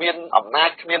អីគ្មានអំណាច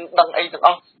គ្មានដឹងអីទាំងអ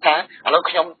ស់ថាឥឡូវ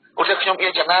ខ្ញុំអៀ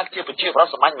ចណាជាប្រជាពលរដ្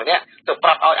ឋសាមញ្ញម្នាក់ទៅប្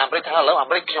រាប់ឲ្យអាមេរិកថាឥឡូវអា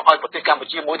មេរិកខ្ញុំឲ្យប្រទេសកម្ពុ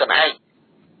ជាមួយតែឯង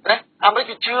ណាអាមេរិក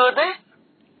គេជឿទេ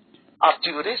អត់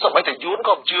ជឿទេសូម្បីតែយួន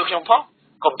ក៏មិនជឿខ្ញុំផង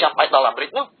កុំចាំបាច់ដល់អាមេរិក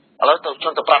នោះឥឡូវទៅខ្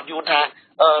ញុំទៅប្រាប់យួនថា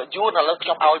យួនឥឡូវខ្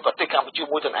ញុំឲ្យប្រទេសកម្ពុជា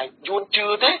មួយតែឯងយួនជឿ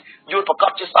ទេយួនប្រកា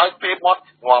សជាស្អើពេលមក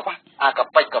ងាប់អាក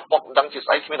ប៉ិចកប៉ុកមិនដឹងជា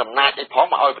ស្អីគ្មានអំណាចអីផង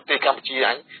មកឲ្យប្រទេសកម្ពុជាអ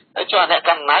ញហើយចុះអ្នក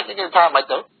កាន់អំណាចគេថាមិន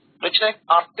ទៅដូច្នេះ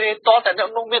អត់ទេតតែអ្នក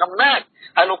នោះមានអំណាច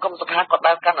ហើយលោកកឹមសុខាគាត់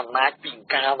ដើរកាន់អំណាចពី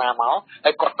កាលណាមក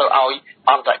ហើយគាត់ទៅឲ្យ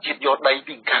អន្តរជាតិយកដី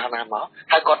ពីកាលណាមក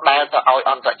ហើយគាត់ដើរទៅឲ្យ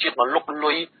អន្តរជាតិមកលុក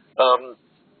លុយ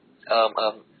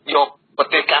យកប្រ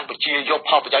ទេសកម្ពុជាយក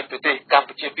ផលប្រយោជន៍ប្រទេសកម្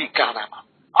ពុជាពីកាលណាមក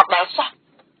អត់ដើរសោះ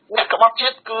អ្នកក្បត់ជា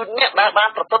តិគឺអ្នកដែលបាន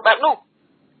ប្រព្រឹត្តបែបនោះ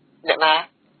អ្នកណា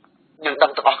យើងដឹ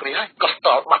ងទាំងអស់គ្នាហើយក៏ត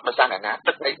បាត់ដោយសារអ្នកណា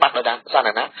ទឹកដីបាត់ដោយសារ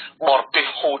អ្នកណាបរទេស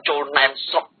ហូរចូលណែន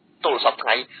ស្រុកទល់សពថ្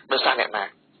ងៃដោយសារអ្នកណា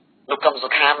លោកកឹមសុ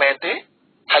ខាមែនទេ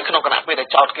ហើយក្នុងគណៈពេលដែល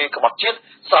ចោតគេក្បត់ជាតិ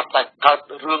ស្រាប់តែកើត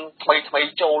រឿងថ្មី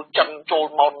ចូលចិនចូល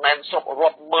មកណែនស្រុករា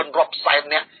ប់ម៉ឺនរាប់សែន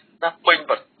អ្នកណាពេញ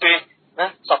ប្រទេសណា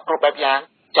សពគ្រប់បែបយ៉ាង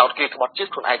ចោតគេក្បត់ជាតិ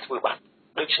ខ្លួនឯងធ្វើបាន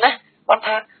ដូច្នេះគាត់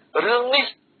ថារឿងនេះ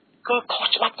គឺខុស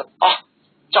ច្បាប់ទាំងអស់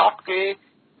ចោតគេ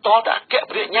តតែអគ្គ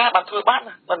ព្រះញ្ញាបានធ្វើបាន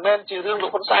មិនមែនជារឿងលោ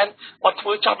កហ៊ុនសែនគាត់ធ្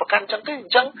វើចោតប្រកាន់ចឹងទេអ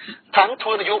ញ្ចឹងខាងធ្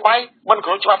វើនយោបាយមិន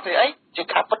គោរពច្បាប់ទេអីជា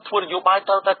ការពិតធ្វើនយោបាយ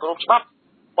ត្រូវតែគោរពច្បាប់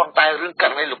ប៉ុន្តែរឿងក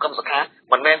រណីលោកកឹមសុខា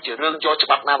មិនមែនជារឿងយកច្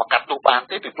បាប់ណាមកកាត់ទោសបាន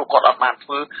ទេពីព្រោះគាត់អត់បានធ្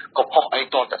វើកំហុសអី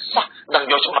តតែសោះនឹង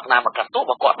យកច្បាប់ណាមកកាត់ទោស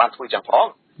បើគាត់បានធ្វើចឹងផង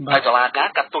ហើយតុលាការ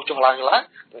កាត់ទោសចុះឡើង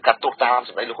កាត់ទោសតាមស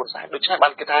ម្ដីលោកហ៊ុនសែនដូច្នេះបា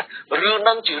នគេថារឿងហ្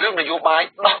នឹងជារឿងនយោបាយ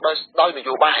ដោះដោយន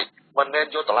យោបាយមិនមែន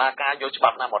យកតុលាការយកច្បា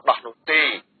ប់ណាមកដោះនោះទេ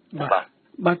បាទ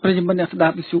បាទប្រិយមិត្តអ្នកស្ដា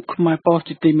ប់វិទ្យុខ្មែរប៉ុស្តិ៍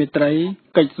ជាទីមេត្រី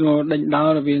កិច្ចស្នូលដេញដោល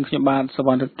រវាងខ្ញុំបាទសវ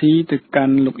ណ្ណរិទ្ធីទៅកា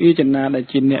ន់លោកអ៊ីចនាដែល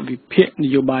ជាអ្នកវិភាគន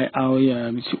យោបាយឲ្យ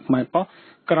វិទ្យុខ្មែរប៉ុស្តិ៍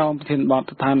ក្រមប្រធានបទ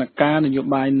ស្ថានភាពនយោ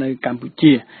បាយនៅកម្ពុ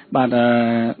ជាបាទ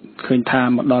ឃើញថាម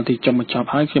កដល់ទីចុងបញ្ចប់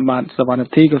ហើយខ្ញុំបាទសវណ្ណរិ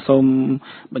ទ្ធីក៏សូម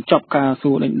បញ្ចប់ការ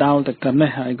សួរដេញដោលទៅត្រឹមនេះ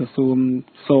ហើយក៏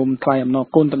សូមថ្លែងអំណរ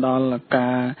គុណទៅដល់កា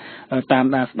រតាម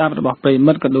ដានស្ដាប់របស់ប្រិយ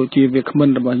មិត្តក៏ដូចជាវាគ្មិន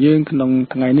របស់យើងក្នុង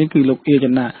ថ្ងៃនេះគឺលោកអ៊ីច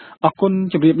នាអរគុណ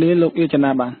ជម្រាបលាលោកអ៊ីចនា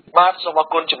បាទសូមអរ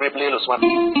គុណជម្រាបលាលោកស្វាន់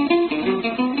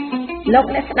លោក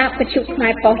អ្នកស្ដាប់វិទ្យុខ្មែ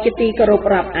រប៉ុស្តិ៍ជាទីគោរព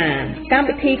រាប់អានកម្ម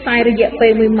វិធីផ្សាយរយៈពេ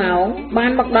ល1ម៉ោងបា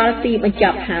នមកដល់ទីបញ្ច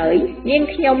ប់ហើយនាង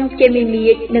ខ្ញុំជាមីមៀ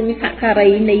ចនិងសហការី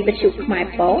នៃវិទ្យុខ្មែរ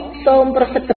ប៉ុស្តិ៍សូមប្រ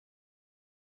សិទ្ធ